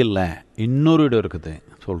வாழ்கிறது இங்கே இல்லை, இன்னொரு இடம் இருக்குது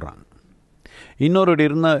சொல்கிறாங்க. இன்னொரு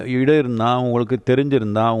இடம் இருந்தால் உங்களுக்கு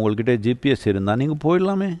தெரிஞ்சிருந்தால், உங்கள்கிட்ட ஜிபிஎஸ் இருந்தால் நீங்கள்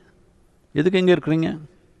போயிடலாமே. எதுக்கு எங்கே இருக்கிறீங்க?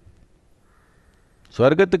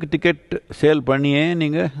 ஸ்வர்க்கத்துக்கு டிக்கெட் சேல் பண்ணியே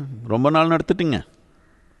நீங்கள் ரொம்ப நாள் நடத்திட்டீங்க.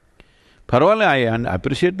 பரவாயில்ல, I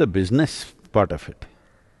appreciate the business part of it,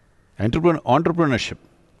 entrepreneurship.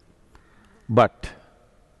 But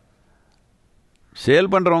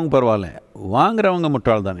sale பண்ணுறவங்க பரவாயில்ல, வாங்குறவங்க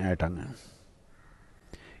முட்டாள் தானே ஆயிட்டாங்க.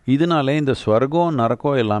 இதனால இந்த ஸ்வர்க்கம்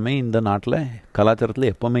நரக்கம் எல்லாமே இந்த நாட்டில்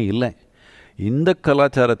கலாச்சாரத்தில் எப்போவுமே இல்லை. இந்த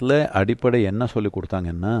கலாச்சாரத்தில் அடிப்படை என்ன சொல்லி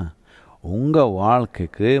கொடுத்தாங்கன்னா, உங்கள்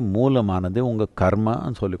வாழ்க்கைக்கு மூலமானது உங்கள்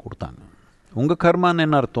கர்மான்னு சொல்லி கொடுத்தாங்க. உங்கள் கர்மான்னு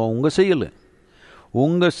என்ன அர்த்தம்? உங்கள் செயல்,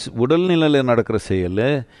 உங்கள் உடல்நிலையில் நடக்கிற செயல்,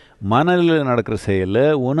 மனநிலையில் நடக்கிற செயல்,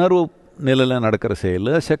 உணர்வு நிலையில் நடக்கிற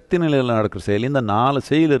செயல், சக்தி நிலையில் நடக்கிற செயல், இந்த 4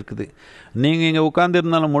 செயல் இருக்குது. நீங்கள் இங்கே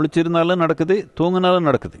உட்காந்துருந்தாலும் முழிச்சிருந்தாலும் நடக்குது, தூங்கினாலும்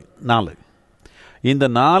நடக்குது 4. இந்த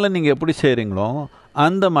 4 நீங்கள் எப்படி செய்கிறீங்களோ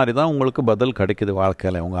அந்த மாதிரி தான் உங்களுக்கு பதில் கிடைக்குது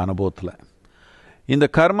வாழ்க்கையில், உங்கள் அனுபவத்தில். இந்த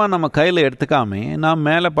கர்மா நம்ம கையில் எடுத்துக்காமே நாம்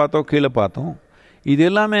மேலே பார்த்தோம் கீழே பார்த்தோம், இது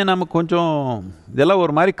எல்லாமே நமக்கு கொஞ்சம் இதெல்லாம்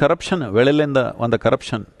ஒரு மாதிரி கரப்ஷன், வெளியிலேருந்து வந்த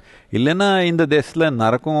கரப்ஷன். இல்லைன்னா இந்த தேசத்தில்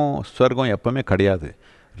நரக்கம் ஸ்வர்க்கம் எப்போவுமே கிடையாது.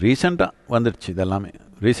 ரீசெண்டாக வந்துடுச்சு இதெல்லாமே.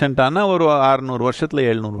 ரீசெண்டானா ஒரு 600 வருஷத்தில்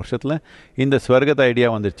 700 வருஷத்தில் இந்த ஸ்வர்க்கத்தை ஐடியா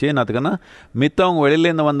வந்துடுச்சு. என்னத்துக்குன்னா, மித்தவங்க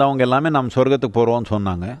வெளியிலேருந்து வந்தவங்க எல்லாமே நம்ம சொர்க்கத்துக்கு போகிறோம்னு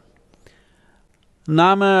சொன்னாங்க.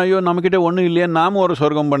 நாம் ஐயோ நம்மக்கிட்ட ஒன்றும் இல்லையே, நாம் ஒரு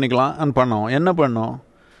சொர்க்கம் பண்ணிக்கலாம்னு பண்ணோம். என்ன பண்ணோம்?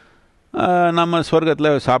 நம்ம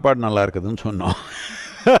சொர்க்கத்தில் சாப்பாடு நல்லா இருக்குதுன்னு சொன்னோம்.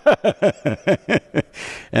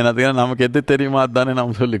 என்னத்துக்கு நமக்கு எது தெரியுமா அதுதானே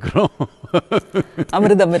நம்ம சொல்லிக்கிறோம்.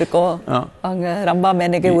 அமிர்தம் இருக்கும் அங்க, ரம்பா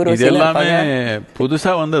மேனகே ஊர், இது எல்லாமே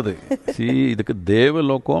புதுசாக வந்தது. இதுக்கு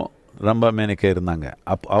தேவலோகம் ரம்பா மேனகே இருந்தாங்க.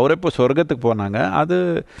 அவர் இப்போ சொர்க்கத்துக்கு போனாங்க. அது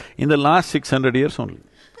இந்த லாஸ்ட் 600 இயர்ஸ் ஒன்லி,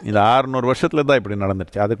 இந்த 600 வருஷத்தில் தான் இப்படி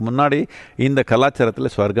நடந்துருச்சு. அதுக்கு முன்னாடி இந்த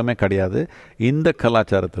கலாச்சாரத்தில் ஸ்வர்க்கமே கிடையாது. இந்த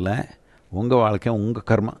கலாச்சாரத்தில் உங்கள் வாழ்க்கை உங்கள்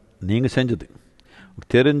கர்மா நீங்கள் செஞ்சது,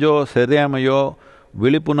 தெரிஞ்சோ சரியாமையோ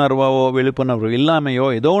விழிப்புணர்வு இல்லாமையோ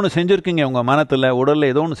ஏதோ ஒன்று செஞ்சுருக்கீங்க. உங்கள் மனத்தில் உடலில்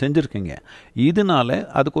ஏதோ ஒன்று செஞ்சுருக்கீங்க. இதனால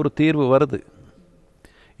அதுக்கு ஒரு தீர்வு வருது.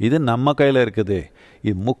 இது நம்ம கையில் இருக்குது.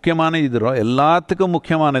 இது முக்கியமான, இது எல்லாத்துக்கும்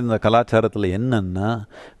முக்கியமான இந்த கலாச்சாரத்தில் என்னென்னா,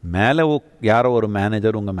 மேலே யாரோ ஒரு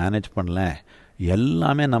மேனேஜர் உங்கள் மேனேஜ் பண்ணல,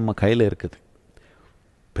 எல்லாமே நம்ம கையில் இருக்குது.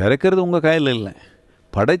 பிறக்கிறது உங்கள் கையில் இல்லை,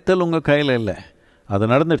 படைத்தல் உங்கள் கையில் இல்லை,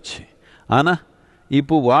 அது நடந்துடுச்சு. ஆனால்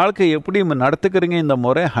இப்போ வாழ்க்கை எப்படி நடத்துக்கிறீங்க இந்த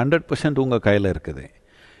முறை 100% உங்கள் கையில் இருக்குது.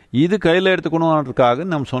 இது கையில் எடுத்துக்கணுன்றதுக்காக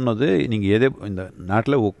நம்ம சொன்னது, நீங்கள் எதே இந்த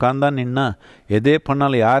நாட்டில் உட்காந்தா நின்னா எதே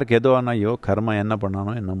பண்ணாலும் யாருக்கு எதோ ஆனால் ஐயோ கர்மா என்ன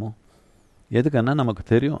பண்ணானோ என்னமோ, எதுக்குன்னா நமக்கு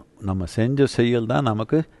தெரியும் நம்ம செஞ்ச செயல் தான்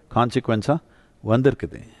நமக்கு கான்சிக்வன்ஸாக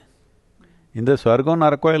வந்திருக்குது. இந்த சொர்க்கம்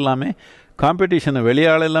நரக்கம் எல்லாமே காம்படிஷனை,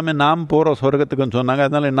 வெளியாள் எல்லாமே நாம் போகிறோம் சொர்க்கத்துக்குன்னு சொன்னாங்க.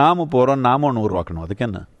 அதனால நாம் போகிறோம், நாம் ஒன்று உருவாக்கணும். அதுக்கு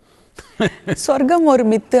என்ன சொர்க்கம் ஒரு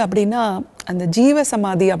மித்து அப்படின்னா, அந்த ஜீவ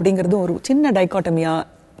சமாதி அப்படிங்கிறது ஒரு சின்ன டைகாட்டமியாக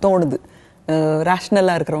தோணுது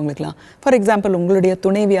ரேஷ்னலாக இருக்கிறவங்களுக்குலாம். ஃபார் எக்ஸாம்பிள் உங்களுடைய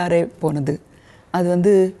துணைவியாரே போனது,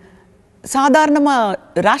 அது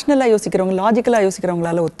சாதாரணமாக ரேஷ்னலாக யோசிக்கிறவங்க, லாஜிக்கலாக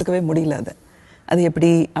யோசிக்கிறவங்களால ஒத்துக்கவே முடியல. அது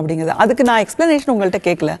எப்படி அப்படிங்கிறது, அதுக்கு நான் எக்ஸ்ப்ளனேஷன் உங்கள்கிட்ட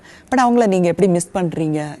கேட்கல. பட் அவங்கள நீங்கள் எப்படி மிஸ்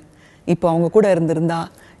பண்ணுறீங்க? இப்போ அவங்க கூட இருந்திருந்தா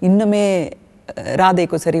இன்னுமே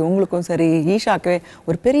ராதேக்கும் சரி உங்களுக்கும் சரி ஈஷாக்கே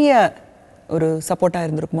ஒரு பெரிய ஒரு சப்போர்ட்டாக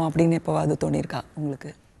இருந்திருக்குமோ அப்படின்னு எப்போவாது தோணியிருக்கா உங்களுக்கு?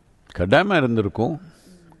 கட்டாயமாக இருந்திருக்கும்,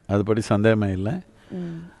 அதுபடி சந்தேகமே இல்லை.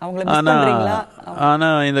 அவங்கள மிஸ் பண்றீங்களா? ஆனா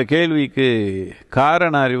இந்த கேள்விக்கு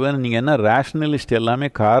காரண அறிவுன்னு நீங்கள் என்ன ரேஷனலிஸ்ட் எல்லாமே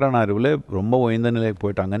காரண அறிவில் ரொம்ப உயர்ந்த நிலைக்கு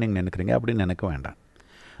போயிட்டாங்கன்னு நீங்கள் நினைக்கிறீங்க. அப்படின்னு நினைக்க வேண்டாம்.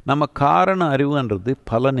 நம்ம காரண அறிவுன்றது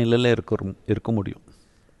பல நிலையில் இருக்க முடியும்.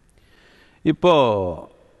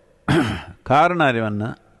 இப்போது காரண அறிவுன்னா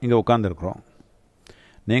இங்கே உட்காந்துருக்குறோம்.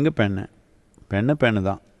 நீங்கள் பெண்ணு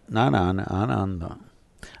தான், நான் ஆண் தான்.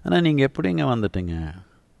 ஆனால் நீங்கள் எப்படி இங்கே வந்துட்டீங்க?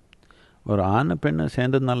 ஒரு ஆண் பெண்ணு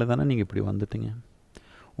சேர்ந்ததுனால தானே நீங்கள் இப்படி வந்துட்டீங்க.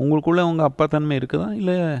 உங்களுக்குள்ளே உங்கள் அப்பா தன்மை இருக்குதா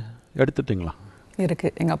இல்லை எடுத்துட்டிங்களா?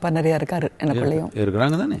 இருக்குது. எங்கள் அப்பா நிறையா இருக்காரு, எனக்குள்ளேயும்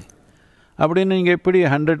இருக்கிறாங்க தானே. அப்படின்னு நீங்கள் எப்படி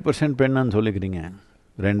 100% பெண்ணுன்னு சொல்லிக்கிறீங்க?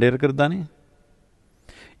 ரெண்டு இருக்கிறது தானே.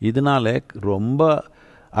 இதனால ரொம்ப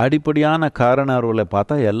அடிப்படையான காரண அறிவில்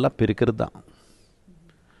பார்த்தா எல்லாம் பிரிக்கிறது தான்.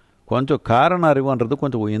 கொஞ்சம் காரண அறிவுன்றது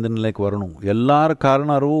கொஞ்சம் உயர்ந்த நிலைக்கு வரணும். எல்லாரும்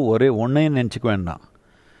காரண அறிவும் ஒரே ஒன்றையும் நினச்சிக்க வேண்டாம்.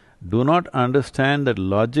 Do not understand that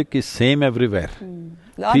logic is same everywhere.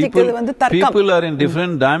 People are in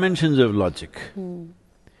different dimensions of logic.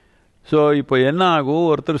 So இப்போ என்ன ஆகும்,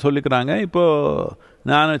 ஒருத்தர் சொல்லிக்கிறாங்க, இப்போது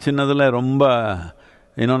நான் சின்னதில் ரொம்ப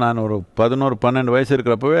நான் ஒரு 11-12 வயசு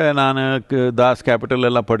இருக்கிறப்பவே நான் தாஸ் கேபிட்டல்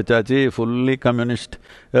எல்லாம் படித்தாச்சு, ஃபுல்லி கம்யூனிஸ்ட்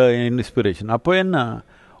இன்ஸ்பிரேஷன். அப்போ என்ன,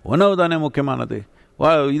 உணவு தானே முக்கியமானது,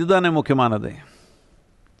 இதுதானே முக்கியமானது.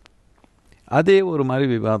 அதே ஒரு மாதிரி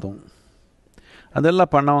விவாதம்.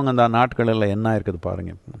 அதெல்லாம் பண்ணவங்க அந்த நாட்களெல்லாம் என்ன இருக்குது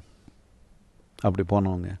பாருங்கள். அப்படி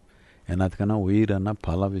போனவங்க என்னத்துக்குன்னா உயிர்னா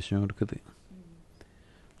பல விஷயம் இருக்குது.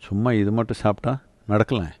 சும்மா இது மட்டும் சாப்பிட்டா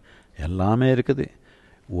நடக்கலை, எல்லாமே இருக்குது.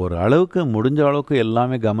 ஒரு அளவுக்கு முடிஞ்ச அளவுக்கு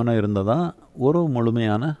எல்லாமே கவனம் இருந்தால் தான் ஒரு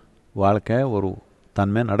முழுமையான வாழ்க்கை, ஒரு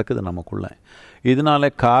தன்மை நடக்குது நமக்குள்ளே.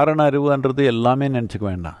 இதனால காரண அறிவுன்றது எல்லாமே நினச்சிக்க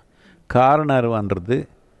வேண்டாம். காரண அறிவுன்றது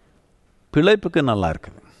பிழைப்புக்கு நல்லா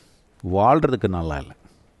இருக்குது, வாழ்கிறதுக்கு நல்லா இல்லை.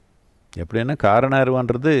 எப்படின்னா காரண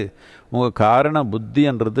அறிவுன்றது உங்கள் காரண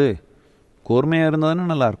புத்தின்றது கூர்மையாக இருந்ததுன்னா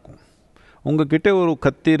நல்லாயிருக்கும். உங்கள்கிட்ட ஒரு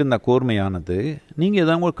கத்தி இருந்த கூர்மையானது நீங்கள்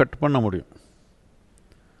எதாவது கூட கட் பண்ண முடியும்,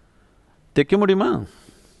 தைக்க முடியுமா?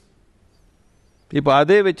 இப்போ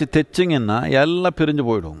அதே வச்சு தைச்சிங்கன்னா எல்லாம் பிரிஞ்சு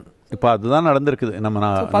போயிடும். இப்போ அதுதான் நடந்திருக்குது. நம்ம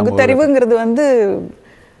பகுத்தறிவுங்கிறது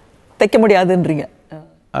தைக்க முடியாதுன்றீங்க.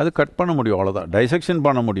 அது கட் பண்ண முடியும், அவ்வளோதான். டைசெக்ஷன்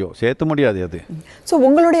பண்ண முடியும், சேர்த்த முடியாது அது. ஸோ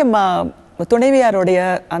உங்களுடைய துணைவியாருடைய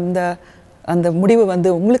அந்த அந்த முடிவு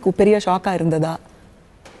உங்களுக்கு பெரிய ஷாக்காக இருந்ததா,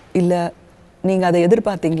 இல்லை நீங்கள் அதை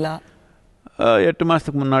எதிர்பார்த்தீங்களா? 8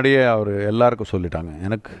 மாதத்துக்கு முன்னாடியே அவர் எல்லாருக்கும் சொல்லிட்டாங்க.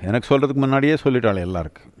 எனக்கு சொல்கிறதுக்கு முன்னாடியே சொல்லிட்டாள்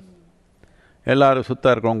எல்லாருக்கும். எல்லோரும்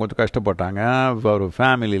சுத்தம் இருக்கிறவங்க கொஞ்சம் கஷ்டப்பட்டாங்க. ஒரு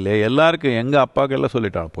ஃபேமிலியில் எல்லாருக்கும், எங்கள் அப்பாவுக்கு எல்லாம்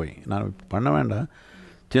சொல்லிட்டாள். போய் நான் பண்ண வேண்டாம்,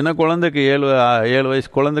 சின்ன குழந்தைக்கு 7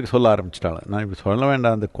 வயசு குழந்தைக்கு சொல்ல ஆரம்பிச்சிட்டாள். நான் இப்படி சொல்ல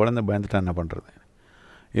வேண்டாம், அந்த குழந்தை பயந்துட்டா என்ன பண்ணுறது?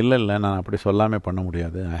 இல்லை நான் அப்படி சொல்லாமல் பண்ண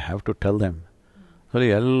முடியாது, I have to tell them சொல்லி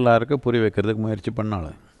எல்லாருக்கும் புரிய வைக்கிறதுக்கு முயற்சி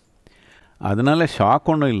பண்ணாள். அதனால ஷாக்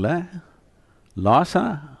ஒன்றும் இல்லை,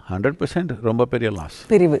 லாஸாக 100% ரொம்ப பெரிய லாஸ்.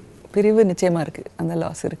 பிரிவு நிச்சயமாக இருக்குது, அந்த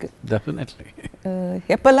லாஸ் இருக்குது. டெஃபினெட்லி.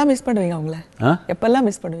 எப்பெல்லாம் மிஸ் பண்ணுவீங்க அவங்கள? எப்பெல்லாம்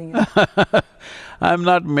மிஸ் பண்ணுவீங்க? I am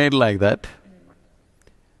not mat like that.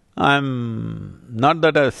 I am not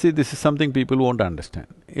that. C, this is something people won't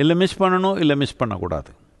understand. இல்லை மிஸ் பண்ணணும், இல்லை மிஸ்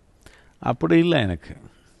பண்ணக்கூடாது, அப்படி இல்லை.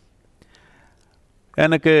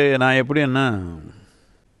 எனக்கு நான் எப்படின்னா,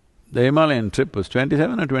 the Himalayan trip was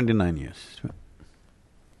 27 or 29 years.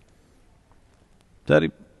 Sorry,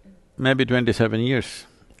 maybe 27 years.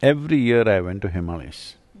 Every year I went to Himalayas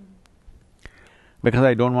because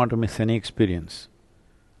I don't want to miss any experience.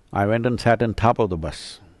 I went and sat on top of the bus.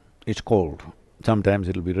 It's cold. Sometimes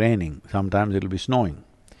it'll be raining, sometimes it'll be snowing.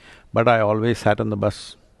 But I always sat on the bus.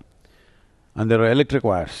 And there are electric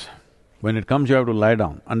wires. When it comes, you have to lie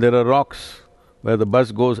down. And there are rocks where the bus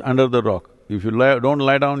goes under the rock. If you don't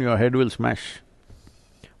lie down, your head will smash.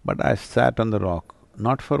 But I sat on the rock,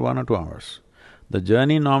 not for 1 or 2 hours. The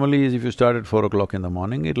journey normally is, if you start at 4 o'clock in the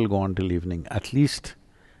morning, it'll go until evening, at least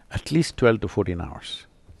 12 to 14 hours.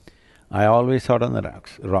 I always sat on the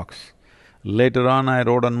rocks. Later on, I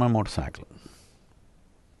rode on my motorcycle.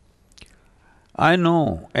 I know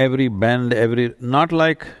every bend, not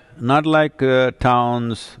like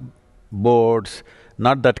towns, boards,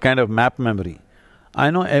 not that kind of map memory. I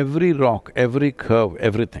know every rock, every curve,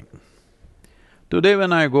 everything. Today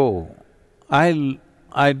when I go,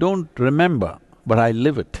 I don't remember, but I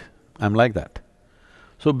live it. I'm like that.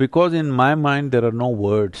 So because in my mind there are no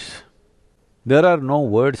words. There are no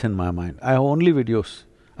words in my mind. I have only videos.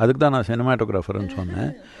 Adukku dhaan na cinematographer nu sonna.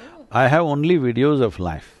 I have only videos of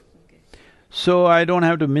life. So I don't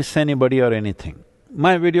have to miss anybody or anything.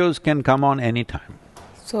 My videos can come on any time.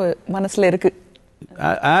 So manasla irukku.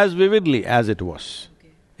 As vividly as it was.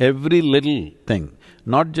 Every little thing,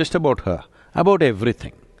 not just about her, about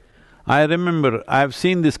everything. I remember, I've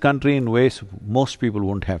seen this country in ways most people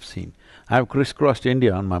wouldn't have seen. I've crisscrossed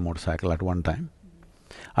India on my motorcycle at one time.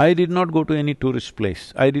 I did not go to any tourist place,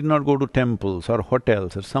 I did not go to temples or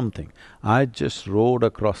hotels or something. I just rode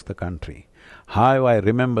across the country. How I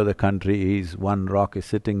remember the country is, one rock is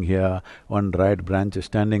sitting here, one dried branch is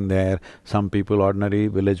standing there, some people, ordinary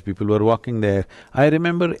village people were walking there. I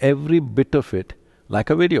remember every bit of it like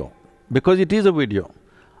a video, because it is a video.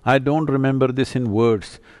 I don't remember this in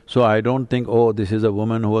words, so I don't think, oh, this is a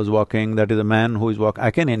woman who was walking, that is a man who is walking.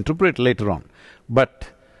 I can interpret later on, but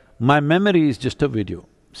my memory is just a video.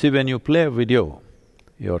 See, when you play a video,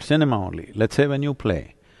 your cinema only, let's say when you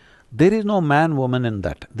play, there is no man, woman in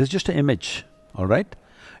that, there's just an image, all right?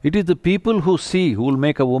 It is the people who see who will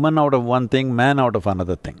make a woman out of one thing, man out of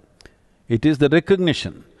another thing. It is the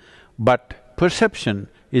recognition, but perception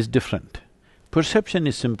is different. Perception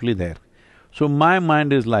is simply there. So my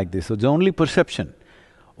mind is like this, so it's only perception.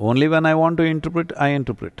 Only when I want to interpret, I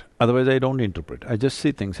interpret, otherwise I don't interpret. I just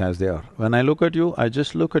see things as they are. When I look at you, I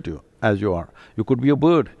just look at you as you are. You could be a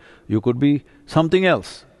bird, you could be something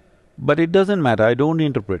else, but it doesn't matter, I don't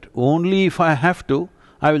interpret. Only if I have to,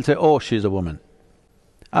 I will say, oh, she's a woman.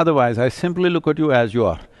 Otherwise, I simply look at you as you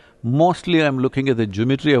are. Mostly I'm looking at the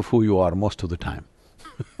geometry of who you are most of the time.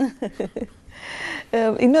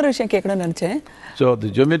 இன்னொரு விஷயம் கேட்கணும்னு நினைச்சேன். So the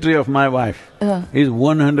geometry of my wife is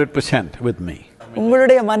 100% with me.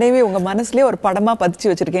 உங்களுடைய மனைவி உங்க மனசுலயே ஒரு படமா பதிச்சு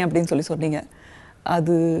வச்சிருக்கேன் அப்படின்னு சொன்னீங்க.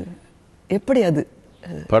 அது எப்படி அது?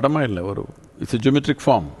 படமா இல்ல, ஒரு it's a geometric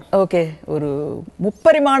form. Okay, ஒரு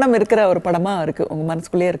முப்பரிமாணம் இருக்கிற ஒரு படமா இருக்கு, உங்க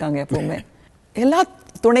மனசுக்குள்ளேயே இருக்காங்க எப்பவுமே. எல்லா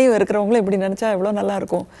துணையும் இருக்கிறவங்களும் இப்படி நினைச்சா எவ்வளோ நல்லா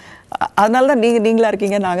இருக்கும். அதனால தான் நீங்களா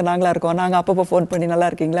இருக்கீங்க, நாங்களா இருக்கோம். நாங்க அப்பப்போ ஃபோன் பண்ணி நல்லா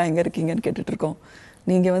இருக்கீங்களா, எங்க இருக்கீங்கன்னு கேட்டுட்டு இருக்கோம்.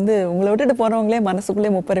 நீங்க உங்களை விட்டுட்டு போறவங்களே மனசுக்குள்ளே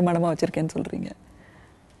முப்பரிமாணமா வச்சிருக்கேன்னு சொல்றீங்க.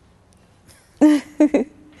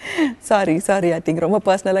 சாரி ஐ திங்க் ரொம்ப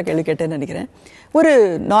பர்சனலாக கேள்வி கேட்டேன்னு நினைக்கிறேன். ஒரு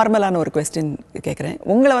நார்மலான ஒரு கொஸ்டின் கேட்குறேன்.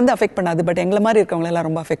 உங்களை அஃபெக்ட் பண்ணாது, பட் எங்களை மாதிரி இருக்கவங்களெல்லாம்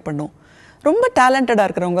ரொம்ப அஃபெக்ட் பண்ணும். ரொம்ப டேலண்டடாக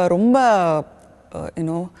இருக்கிறவங்க, ரொம்ப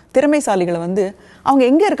திறமைசாலிகளை அவங்க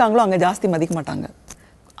எங்கே இருக்காங்களோ அங்கே ஜாஸ்தி மதிக்க மாட்டாங்க.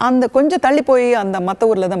 அந்த கொஞ்சம் தள்ளி போய் அந்த மற்ற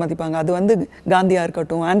ஊரில் தான் மதிப்பாங்க. அது காந்தியாக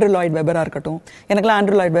இருக்கட்டும், ஆண்ட்ரூ லாய்ட் வெபராக இருக்கட்டும். எனக்குலாம்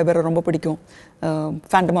ஆண்ட்ரூ லாய்ட் வெபரை ரொம்ப பிடிக்கும்.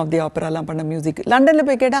 ஃபேண்டம் ஆஃப் தி ஆப்பராலாம் பண்ண மியூசிக். லண்டனில்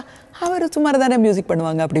போய் கேட்டால் அவர் சுமார் தானே மியூசிக்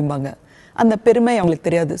பண்ணுவாங்க அப்படிம்பாங்க. அந்த பெருமை அவங்களுக்கு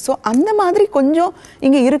தெரியாது. ஸோ அந்த மாதிரி கொஞ்சம்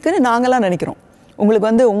இங்கே இருக்குன்னு நாங்களாம் நினைக்கிறோம்.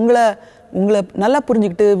 உங்களுக்கு உங்களை நல்லா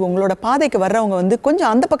புரிஞ்சுக்கிட்டு உங்களோட பாதைக்கு வர்றவங்க கொஞ்சம்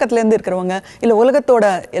அந்த பக்கத்துலேருந்து இருக்கிறவங்க, இல்லை உலகத்தோட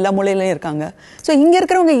எல்லா மூலையிலையும் இருக்காங்க. ஸோ இங்கே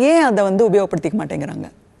இருக்கிறவங்க ஏன் அதை உபயோகப்படுத்திக்க மாட்டேங்கிறாங்க?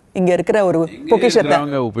 இங்கே இருக்கிற ஒரு பொக்கிஷத்தை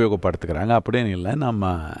உபயோகப்படுத்துக்கிறாங்க அப்படின்னு இல்லை,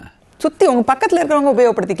 நம்ம சுற்றி உங்கள் பக்கத்தில் இருக்கிறவங்க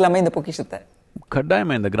உபயோகப்படுத்திக்கலாமே இந்த பொக்கிஷத்தை.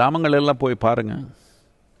 கட்டாயமாக இந்த கிராமங்கள் எல்லாம் போய் பாருங்க,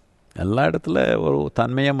 எல்லா இடத்துல ஒரு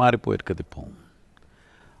தன்மையாக மாறி போயிருக்குது இப்போ.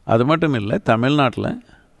 அது மட்டும் இல்லை, தமிழ்நாட்டில்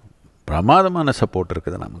பிரமாதமான சப்போர்ட்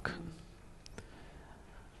இருக்குது நமக்கு.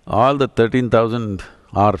 All the 13,000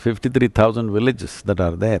 or 53,000 villages that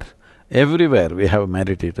are there, everywhere we have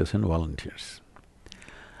meditators and volunteers.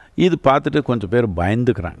 இது பார்த்துட்டு கொஞ்சம் பேர்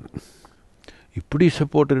பயந்துக்கிறாங்க. இப்படி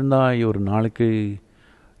சப்போர்ட் இருந்தால் இவர் நாளைக்கு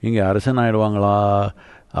இங்கே அரசன் ஆகிடுவாங்களா,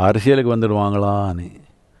 அரசியலுக்கு வந்துடுவாங்களான்னு.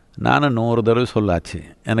 நானும் 100 தடவை சொல்லாச்சு,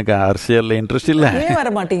 எனக்கு அரசியலில் இன்ட்ரெஸ்ட் இல்லை. ஏன் வர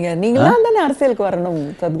மாட்டீங்க? நீங்களாம் தானே அரசியலுக்கு வரணும்.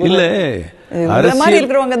 இல்லை, அரசியல்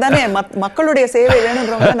இருக்கிறவங்க தானே, மக்களுடைய சேவை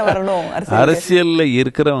வேணுன்றவங்க தானே வரணும். அரசியலில்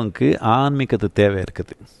இருக்கிறவங்களுக்கு ஆன்மீகத்து தேவை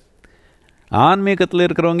இருக்குது. ஆன்மீகத்தில்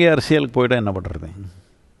இருக்கிறவங்க அரசியலுக்கு போய்ட்டா என்ன பண்ணுறது?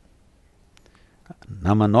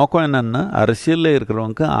 நம்ம நோக்கம் என்னன்னா, அரசியலில்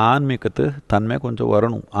இருக்கிறவங்களுக்கு ஆன்மீகத்து தன்மை கொஞ்சம்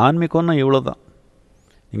வரணும். ஆன்மீகம்னா இவ்வளோ தான்.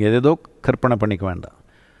 நீங்கள் ஏதோ கற்பனை பண்ணிக்க வேண்டாம்.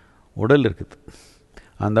 உடல் இருக்குது,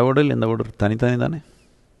 அந்த உடல் இந்த உடல் தனித்தனி தானே.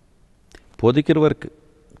 பொதிக்கிறவருக்கு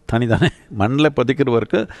தனி தானே, மண்ணில்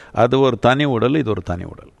பொதிக்கிறவருக்கு அது ஒரு தனி உடல், இது ஒரு தனி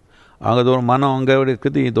உடல். அது ஒரு மனம் அங்கே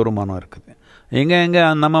இருக்குது, இது ஒரு மனம் இருக்குது. எங்கே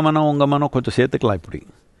நம்ம மனம் உங்கள் மனம் கொஞ்சம் சேர்த்துக்கலாம் இப்படி,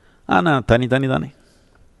 ஆனால் தனி தானே.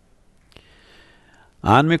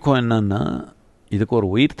 ஆன்மீகம் என்னன்னா, இதுக்கு ஒரு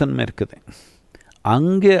உயிர்த்தன்மை இருக்குது.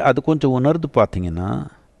 அங்கே அது கொஞ்சம் உணர்ந்து பார்த்தீங்கன்னா,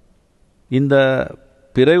 இந்த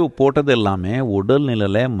பிறகு போட்டது எல்லாமே உடல்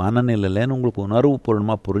நிலையில் மனநிலையிலன்னு உங்களுக்கு உணர்வு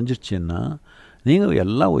பூர்ணமாக புரிஞ்சிச்சுன்னா, நீங்கள்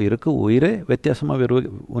எல்லா உயிரே வித்தியாசமாக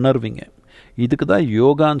உணர்வீங்க. இதுக்கு தான்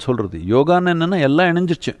யோகான்னு சொல்கிறது. யோகான்னு என்னென்னா, எல்லாம்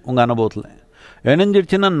இணைஞ்சிருச்சு உங்கள் அனுபவத்தில்.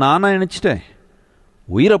 இணைஞ்சிருச்சுன்னா நானாக இணைச்சிட்டேன்.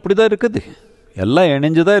 உயிர் அப்படி தான் இருக்குது, எல்லாம்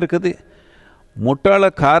இணைஞ்சு தான் இருக்குது.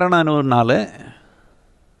 முட்டாள காரணனால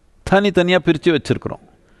தனித்தனியாக பிரித்து வச்சுருக்குறோம்.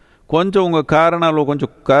 கொஞ்சம் உங்கள் காரண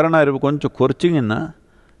அறிவு கொஞ்சம் குறைச்சிங்கன்னா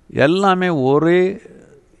எல்லாமே ஒரே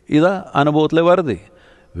இதாக அனுபவத்தில் வருது.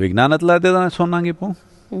 விஞ்ஞானத்தில் அதே தான் சொன்னாங்க. இப்போ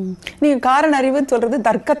நீங்கள் காரண அறிவுன்னு சொல்கிறது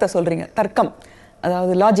தர்க்கத்தை சொல்கிறீங்க. தர்க்கம்,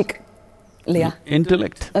 அதாவது லாஜிக் இல்லையா?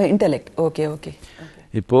 இன்டெலெக்ட். ஓகே.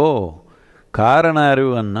 இப்போது காரண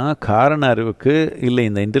அறிவுன்னா, காரண அறிவுக்கு இல்லை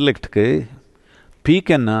இந்த இன்டெலெக்டுக்கு பீக்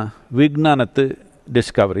என்ன விஞ்ஞானத்து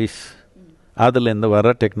டிஸ்கவரிஸ், அதுலேருந்து வர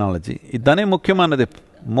டெக்னாலஜி, இதுதானே முக்கியமானது.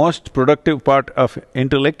 Most productive part of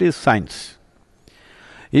intellect is science.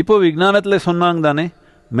 இப்போ விஞ்ஞானத்தில் சொன்னாங்க தானே,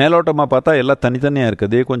 மேலோட்டமாக பார்த்தா எல்லாம் தனித்தனியாக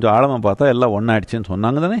இருக்குது, கொஞ்சம் ஆழமாக பார்த்தா எல்லாம் ஒன்றாயிடுச்சுன்னு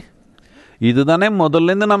சொன்னாங்க தானே. இது தானே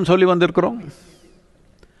முதல்லேருந்து நாம் சொல்லி வந்திருக்கிறோம்.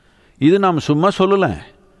 இது நாம் சும்மா சொல்லலை,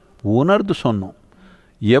 உணர்ந்து சொன்னோம்.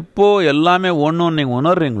 எப்போ எல்லாமே ஒன்று நீங்கள்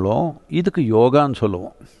உணர்றீங்களோ இதுக்கு யோகான்னு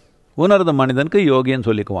சொல்லுவோம். உணர்ந்த மனிதனுக்கு யோகின்னு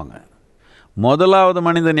சொல்லிக்குவாங்க. முதலாவது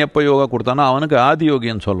மனிதன் எப்போ யோகா கொடுத்தானோ அவனுக்கு ஆதி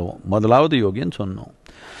யோகின்னு சொல்லுவோம், முதலாவது யோகின்னு சொன்னோம்.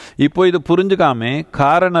 இப்போ இது புரிஞ்சுக்காம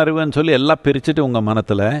காரண அறிவுன்னு சொல்லி எல்லாம் பிரிச்சுட்டு உங்கள்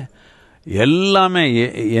மனத்தில் எல்லாமே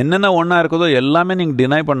என்னென்ன ஒன்றா இருக்குதோ எல்லாமே நீங்கள்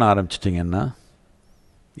டினை பண்ண ஆரம்பிச்சிட்டிங்கன்னா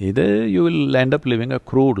இது you will end up living a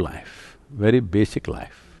crude life, very basic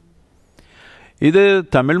life. இது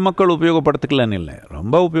தமிழ் மக்கள் உபயோகப்படுத்திக்கலன்னு இல்லை,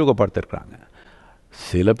 ரொம்ப உபயோகப்படுத்திருக்கிறாங்க.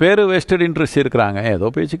 சில பேர் வேஸ்டட் இன்ட்ரெஸ்ட் இருக்கிறாங்க, ஏதோ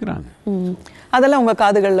பேசிக்கிறாங்க. அதெல்லாம் உங்கள்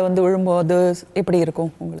காதுகளில் வந்து விழும்போது எப்படி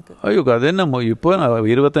இருக்கும் உங்களுக்கு? ஐயோ, அது என்ன, இப்போ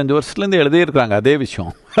 25 வருஷத்துலேருந்து எழுதியிருக்கிறாங்க அதே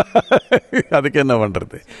விஷயம். அதுக்கு என்ன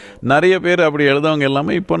பண்ணுறது? நிறைய பேர் அப்படி எழுதவங்க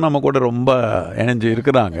எல்லாமே இப்போ நம்ம கூட ரொம்ப இணைஞ்சு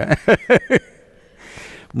இருக்கிறாங்க.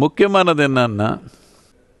 முக்கியமானது என்னன்னா,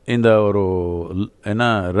 இந்த ஒரு என்ன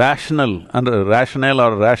ரேஷ்னல்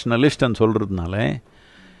ஆர் ரேஷ்னலிஸ்ட்னு சொல்கிறதுனால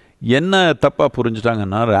என்ன தப்பாக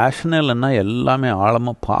புரிஞ்சுட்டாங்கன்னா, ரேஷ்னல்னா எல்லாமே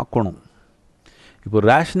ஆழமாக பார்க்கணும். இப்போ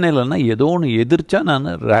ரேஷ்னல்னா ஏதோ ஒன்று எதிர்த்தா நான்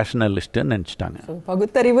ரேஷ்னலிஸ்ட்டுன்னு நினச்சிட்டாங்க.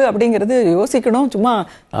 பகுத்தறிவு அப்படிங்கிறது யோசிக்கணும், சும்மா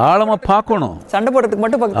ஆழமாக பார்க்கணும், சண்டை போடுறதுக்கு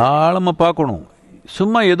மட்டும் ஆழமாக பார்க்கணும்.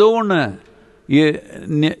 சும்மா ஏதோ ஒன்று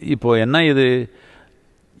இப்போ என்ன இது,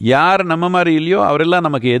 யார் நம்ம மாதிரி இல்லையோ அவரெல்லாம்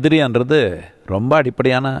நமக்கு எதிரியான்றது ரொம்ப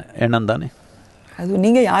அடிப்படையான எண்ணம் தானே. அது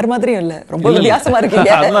நீங்க யார் மாதிரியும் இல்லை, ரொம்ப வித்தியாசமா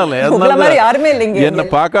இருக்கீங்க. அதனால யாருமே இல்லைங்க, என்னை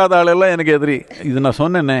பார்க்காத ஆளெல்லாம் எனக்கு எதிரி. இது நான்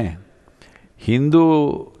சொன்னேனே, ஹிந்து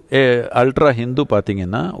அல்ட்ரா ஹிந்து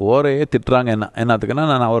பார்த்தீங்கன்னா ஓரே திட்டுறாங்க. என்னத்துக்குன்னா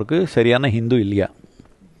நான் அவருக்கு சரியான ஹிந்து இல்லையா.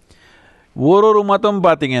 ஒரு மதம்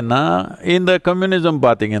பார்த்தீங்கன்னா, இந்த கம்யூனிசம்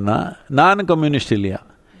பார்த்தீங்கன்னா நான் கம்யூனிஸ்ட் இல்லையா.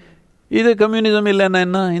 இது கம்யூனிசம் இல்லைன்னா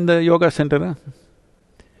என்ன, இந்த யோகா சென்டரு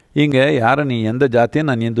இங்கே யாரை நீ எந்த ஜாத்தியும்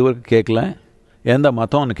நான் இதுவரைக்கும் கேட்கல, எந்த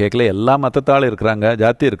மதம்னு கேட்கல, எல்லா மதத்தாலும் இருக்கிறாங்க,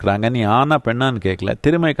 ஜாதி இருக்கிறாங்க. நீ ஆனா பெண்ணான்னு கேட்கல,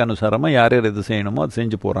 திறமைக்கு அனுசாரமாக யார் யார் எது செய்யணுமோ அது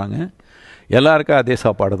செஞ்சு போகிறாங்க. எல்லாருக்கும் அதே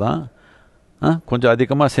சாப்பாடு தான். கொஞ்சம்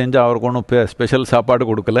அதிகமாக செஞ்சால் அவருக்கு ஒன்றும் ஸ்பெஷல் சாப்பாடு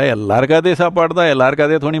கொடுக்கல, எல்லாருக்கும் அதே சாப்பாடு தான், எல்லாருக்கும்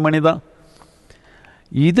அதே துணிமணி தான்.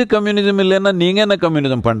 இது கம்யூனிசம் இல்லைன்னா நீங்கள் என்ன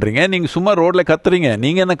கம்யூனிசம் பண்ணுறீங்க? நீங்கள் சும்மா ரோட்டில் கத்துறீங்க,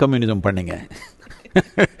 நீங்கள் என்ன கம்யூனிசம் பண்ணீங்க?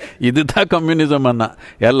 இதுதான் கம்யூனிசம். என்ன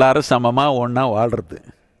எல்லாரும் சமமாக ஒன்றா வாழ்கிறது.